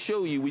wanted to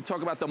show you, we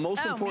talk about the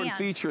most important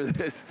feature of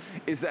this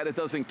is that it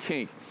doesn't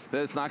kink.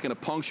 That it's not gonna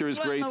puncture is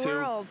great too.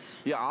 World?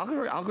 Yeah,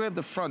 I'll grab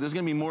the front. There's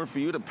gonna be more for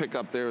you to pick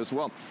up there as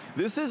well.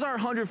 This is our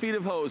 100 feet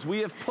of hose. We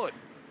have put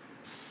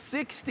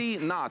 60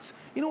 knots.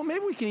 You know,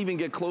 maybe we can even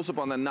get close up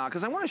on the knot,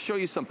 because I want to show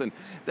you something.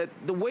 That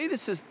the way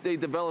they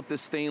developed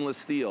this stainless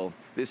steel,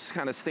 this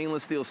kind of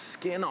stainless steel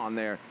skin on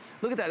there,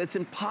 look at that, it's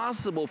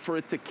impossible for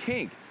it to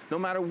kink, no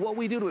matter what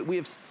we do to it. We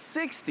have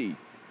 60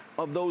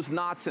 of those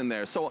knots in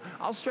there. So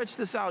I'll stretch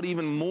this out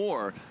even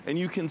more, and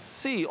you can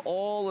see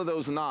all of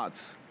those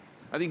knots.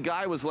 I think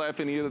Guy was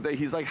laughing the other day.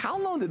 He's like, how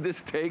long did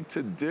this take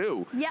to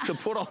do? To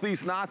put all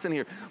these knots in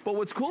here? But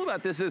what's cool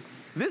about this is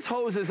this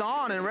hose is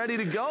on and ready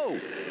to go.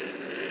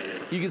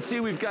 You can see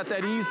we've got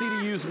that easy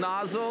to use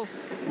nozzle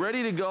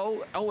ready to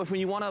go. Oh, if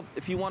you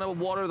want to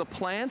water the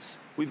plants,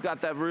 we've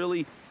got that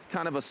really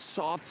kind of a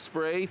soft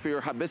spray for your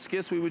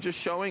hibiscus we were just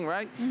showing,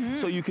 right?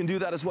 So you can do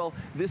that as well.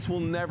 This will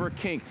never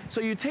kink.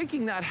 So you're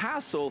taking that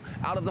hassle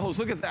out of the hose.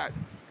 Look at that.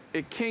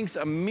 It kinks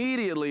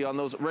immediately on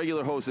those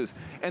regular hoses,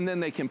 and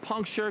then they can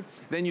puncture.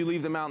 Then you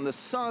leave them out in the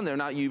sun. They're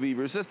not UV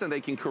resistant. They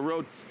can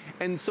corrode.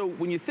 And so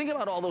when you think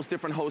about all those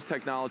different hose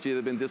technology that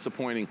have been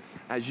disappointing,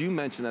 as you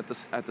mentioned at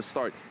the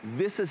start,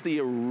 this is the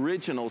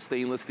original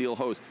stainless steel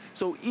hose.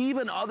 So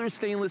even other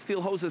stainless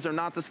steel hoses are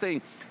not the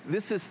same.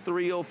 This is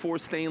 304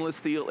 stainless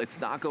steel. It's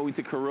not going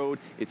to corrode.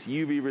 It's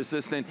UV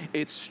resistant.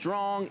 It's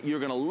strong. You're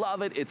gonna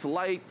love it. It's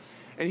light.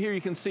 And here you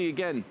can see,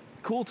 again,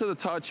 cool to the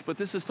touch, but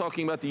this is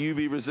talking about the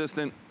UV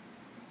resistant.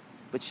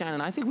 But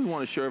Shannon, I think we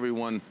want to show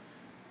everyone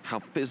how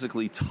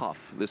physically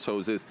tough this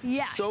hose is.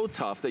 Yes. So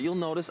tough that you'll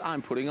notice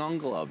I'm putting on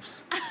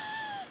gloves.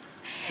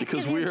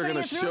 Because we are going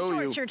to show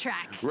you. Torture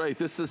track. Right,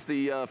 this is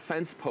the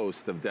fence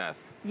post of death.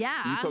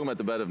 Yeah. You were talking about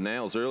the bed of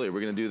nails earlier.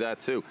 We're going to do that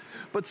too.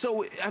 But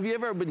so, have you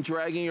ever been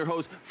dragging your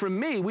hose? For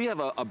me, we have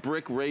a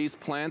brick raised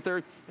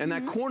planter, and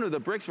that corner of the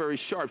brick's very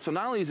sharp. So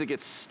not only does it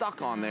get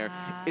stuck on there,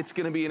 it's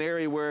going to be an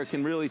area where it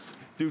can really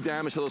do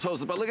damage to those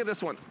hoses. But look at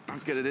this one. I'll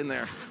get it in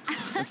there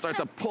and start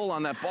to pull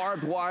on that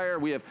barbed wire.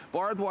 We have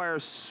barbed wire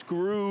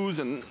screws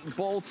and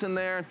bolts in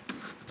there.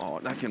 Oh,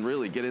 that can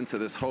really get into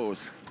this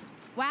hose.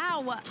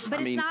 Wow,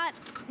 but it's not,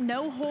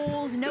 no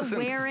holes, no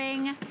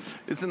wearing.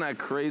 Isn't that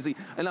crazy?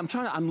 And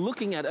I'm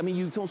looking at, I mean,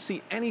 you don't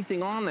see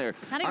anything on there.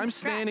 I'm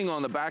standing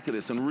on the back of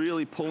this and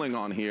really pulling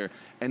on here,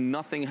 and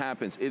nothing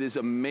happens. It is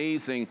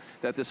amazing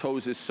that this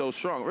hose is so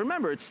strong.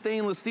 Remember, it's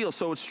stainless steel,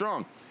 so it's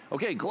strong.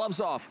 Okay, gloves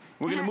off.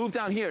 We're gonna move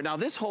down here. Now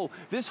this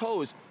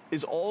hose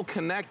is all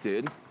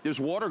connected. There's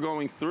water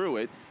going through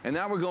it, and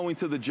now we're going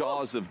to the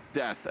jaws of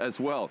death as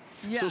well.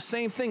 Yes. So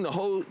same thing, the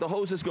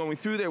hose is going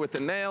through there with the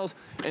nails,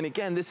 and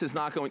again, this is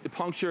not going to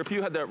puncture. If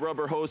you had that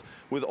rubber hose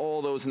with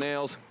all those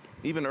nails,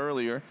 even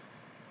earlier,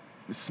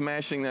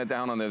 smashing that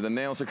down on there, the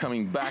nails are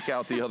coming back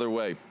out the other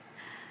way.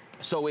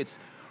 So it's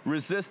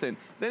resistant,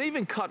 then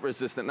even cut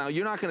resistant. Now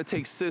you're not gonna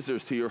take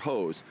scissors to your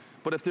hose,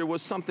 but if there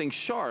was something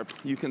sharp,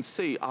 you can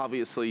see,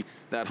 obviously,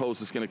 that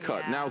hose is gonna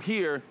cut. Now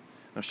here,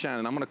 now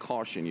Shannon, I'm gonna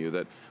caution you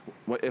that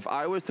if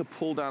I were to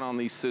pull down on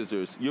these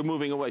scissors, you're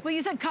moving away. Well,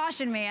 you said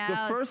caution me,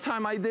 Alex. The first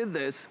time I did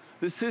this,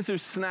 the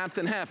scissors snapped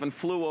in half and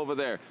flew over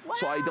there. Wow.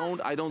 So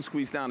I don't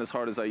squeeze down as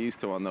hard as I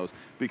used to on those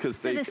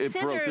because it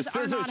broke. The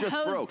scissors are not just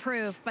broke.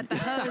 hose-proof, but the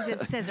hose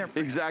is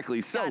scissor-proof.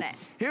 Exactly. So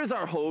here's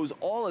our hose,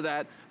 all of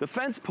that, the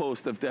fence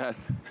post of death,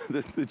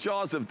 the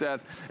jaws of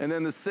death, and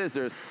then the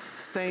scissors,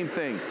 same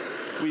thing.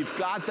 We've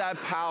got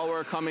that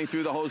power coming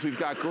through the hose. We've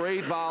got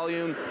great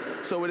volume.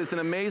 So it is an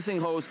amazing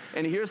hose.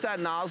 And here's that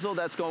nozzle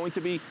that's going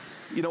to be,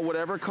 you know,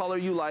 whatever color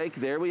you like.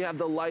 There we have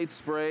the light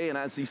spray. And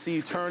as you see,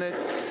 you turn it,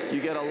 you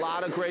get a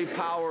lot of great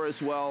power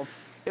as well.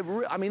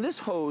 I mean, this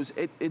hose,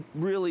 it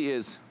really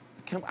is.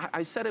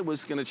 I said it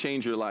was going to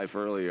change your life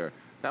earlier.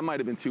 That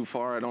might have been too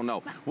far, I don't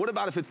know. What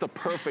about if it's the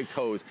perfect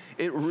hose?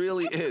 It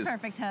really is. The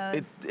perfect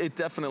hose. It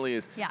definitely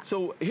is. Yeah.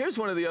 So here's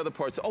one of the other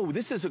parts. Oh,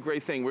 this is a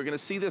great thing. We're gonna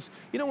see this,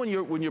 you know, when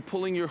you're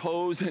pulling your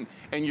hose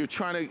and you're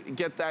trying to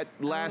get that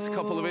last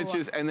couple of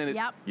inches and then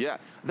yeah,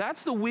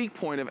 that's the weak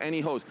point of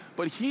any hose.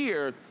 But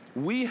here,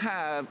 we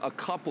have a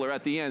coupler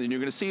at the end, and you're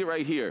gonna see it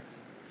right here.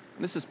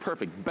 This is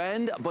perfect.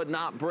 Bend, but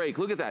not break.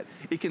 Look at that.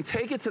 It can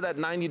take it to that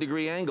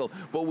 90-degree angle,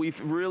 but we've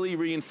really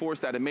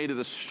reinforced that and made it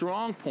a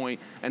strong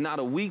point and not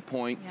a weak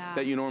point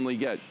that you normally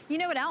get. You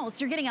know what else?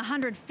 You're getting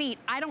 100 feet.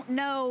 I don't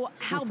know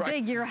how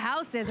big your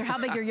house is or how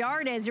big your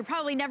yard is. You're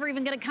probably never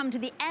even going to come to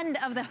the end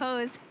of the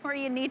hose where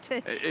you need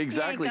to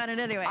yank on it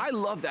anyway. I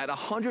love that.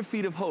 100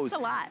 feet of hose. That's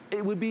a lot.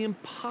 It would be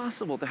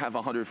impossible to have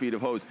 100 feet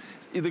of hose.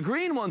 The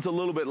green one's a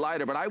little bit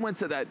lighter, but I went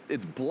to that.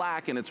 It's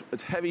black and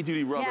it's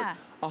heavy-duty rubber. Yeah.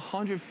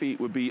 100 feet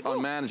would be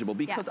unmanageable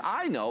because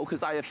I know,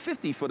 because I have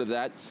 50 foot of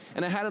that,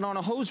 and I had it on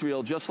a hose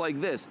reel just like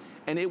this,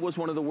 and it was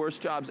one of the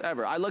worst jobs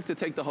ever. I like to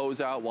take the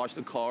hose out, wash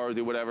the car, or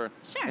do whatever,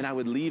 and I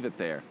would leave it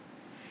there.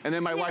 And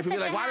then my wife would be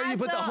like, why don't you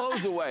put the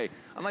hose away?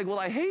 I'm like, well,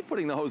 I hate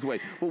putting the hose away.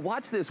 Well,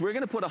 watch this. We're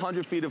going to put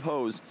 100 feet of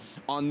hose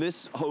on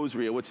this hose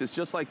reel, which is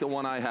just like the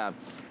one I have.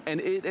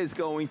 And it is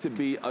going to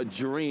be a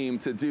dream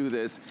to do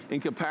this in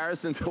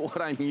comparison to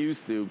what I'm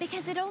used to.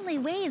 Because it only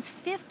weighs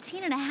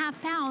 15.5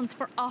 pounds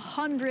for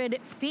 100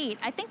 feet.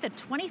 I think the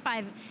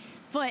 25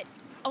 foot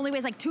only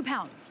weighs like 2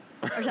 pounds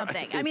or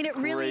something. I mean, it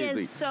really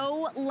is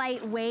so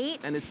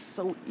lightweight. And it's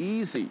so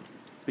easy.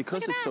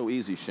 Because it's so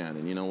easy,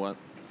 Shannon, you know what?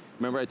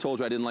 Remember I told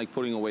you I didn't like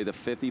putting away the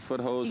 50-foot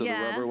hose or the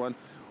rubber one?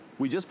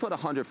 We just put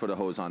 100-foot of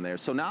hose on there.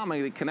 So now I'm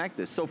going to connect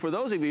this. So for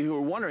those of you who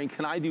are wondering,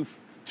 can I do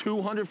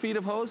 200 feet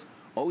of hose?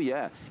 Oh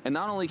yeah. And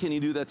not only can you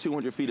do that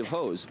 200 feet of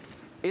hose,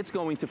 it's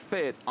going to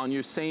fit on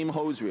your same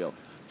hose reel.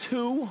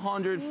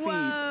 200 feet.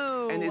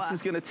 And this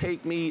is going to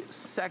take me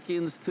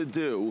seconds to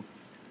do,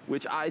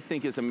 which I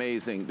think is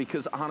amazing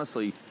because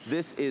honestly,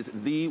 this is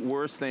the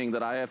worst thing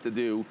that I have to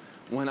do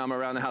when I'm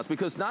around the house,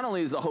 because not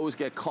only does the hose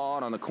get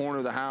caught on the corner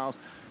of the house,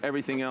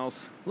 everything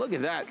else. Look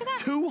at that.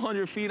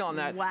 200 feet on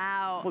that.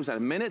 Wow. What was that, a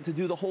minute to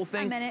do the whole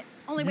thing? A minute.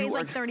 Only weighs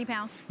like 30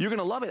 pounds. You're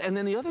gonna love it. And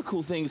then the other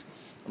cool things,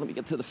 let me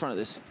get to the front of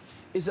this,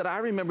 is that I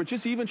remember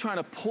just even trying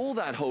to pull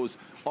that hose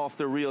off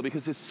the reel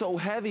because it's so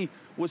heavy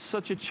was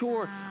such a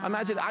chore.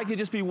 Imagine I could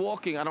just be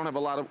walking. I don't have a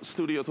lot of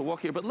studio to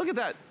walk here, but look at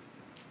that.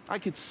 I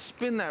could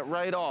spin that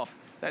right off.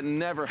 That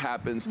never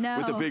happens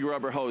with a big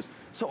rubber hose.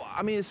 So,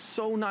 I mean, it's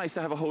so nice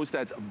to have a hose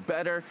that's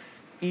better,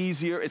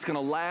 easier, it's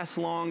gonna last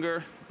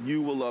longer.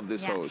 You will love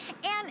this hose.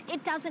 And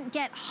it doesn't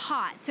get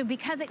hot. So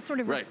because it sort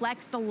of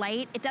reflects the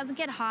light, it doesn't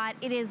get hot.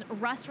 It is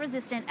rust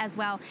resistant as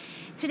well.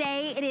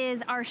 Today, it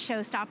is our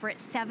showstopper at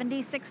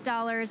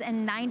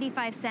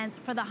 $76.95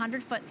 for the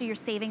 100-foot, so you're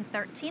saving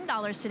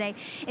 $13 today.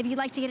 If you'd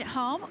like to get it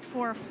home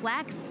for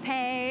flex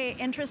pay,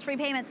 interest-free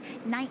payments,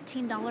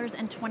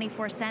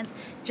 $19.24.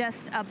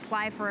 Just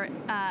apply for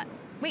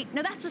wait,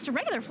 no, that's just a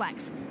regular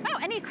flex. Oh,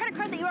 any credit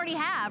card that you already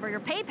have or your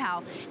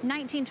PayPal,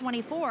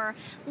 $19.24.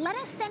 Let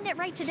us send it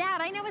right to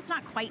Dad. I know it's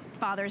not quite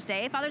Father's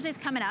Day. Father's Day's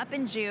coming up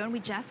in June. We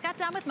just got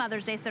done with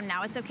Mother's Day, so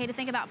now it's okay to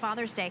think about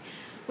Father's Day.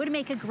 Would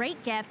make a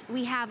great gift.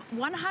 We have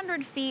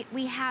 100 feet.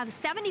 We have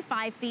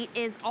 75 feet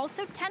is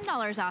also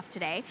 $10 off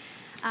today.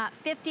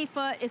 50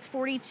 foot is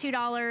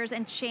 $42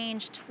 and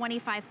change.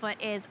 25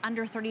 foot is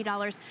under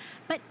 $30.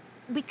 But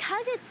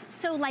because it's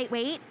so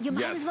lightweight, you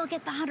might as well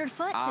get the 100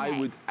 foot today. I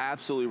would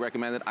absolutely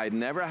recommend it. I'd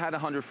never had a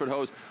 100-foot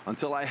hose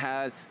until I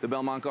had the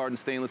Belmont Garden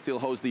stainless steel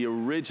hose, the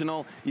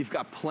original. You've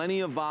got plenty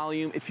of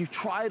volume. If you've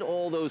tried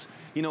all those,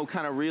 you know,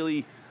 kind of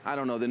really, I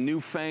don't know, the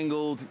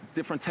newfangled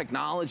different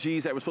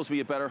technologies that were supposed to be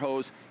a better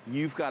hose,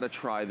 you've got to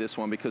try this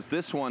one, because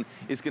this one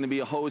is going to be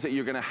a hose that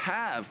you're going to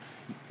have,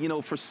 you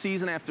know, for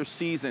season after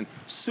season.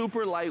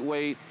 Super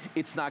lightweight.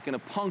 It's not going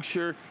to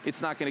puncture.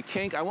 It's not going to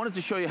kink. I wanted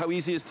to show you how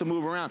easy it is to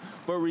move around.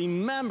 But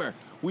remember,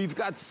 we've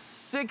got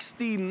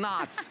 60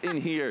 knots in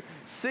here,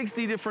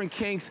 60 different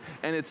kinks,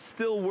 and it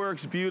still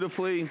works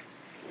beautifully.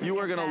 You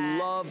are gonna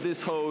love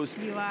this hose.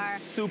 You are.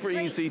 Super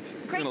easy.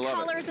 Great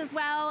colors as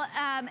well.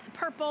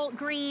 Purple,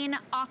 green,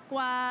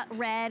 aqua,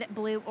 red,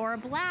 blue, or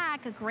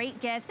black. A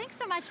great gift. Thanks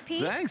so much,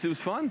 Pete. Thanks, it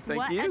was fun.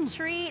 Thank you. What a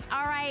treat.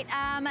 All right,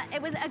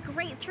 it was a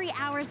great 3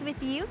 hours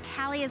with you.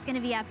 Callie is gonna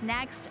be up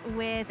next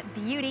with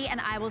beauty, and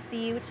I will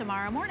see you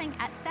tomorrow morning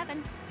at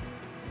 7.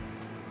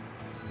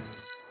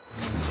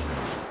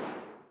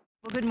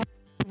 Well, good morning,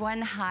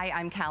 everyone. Hi,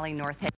 I'm Callie Northhead.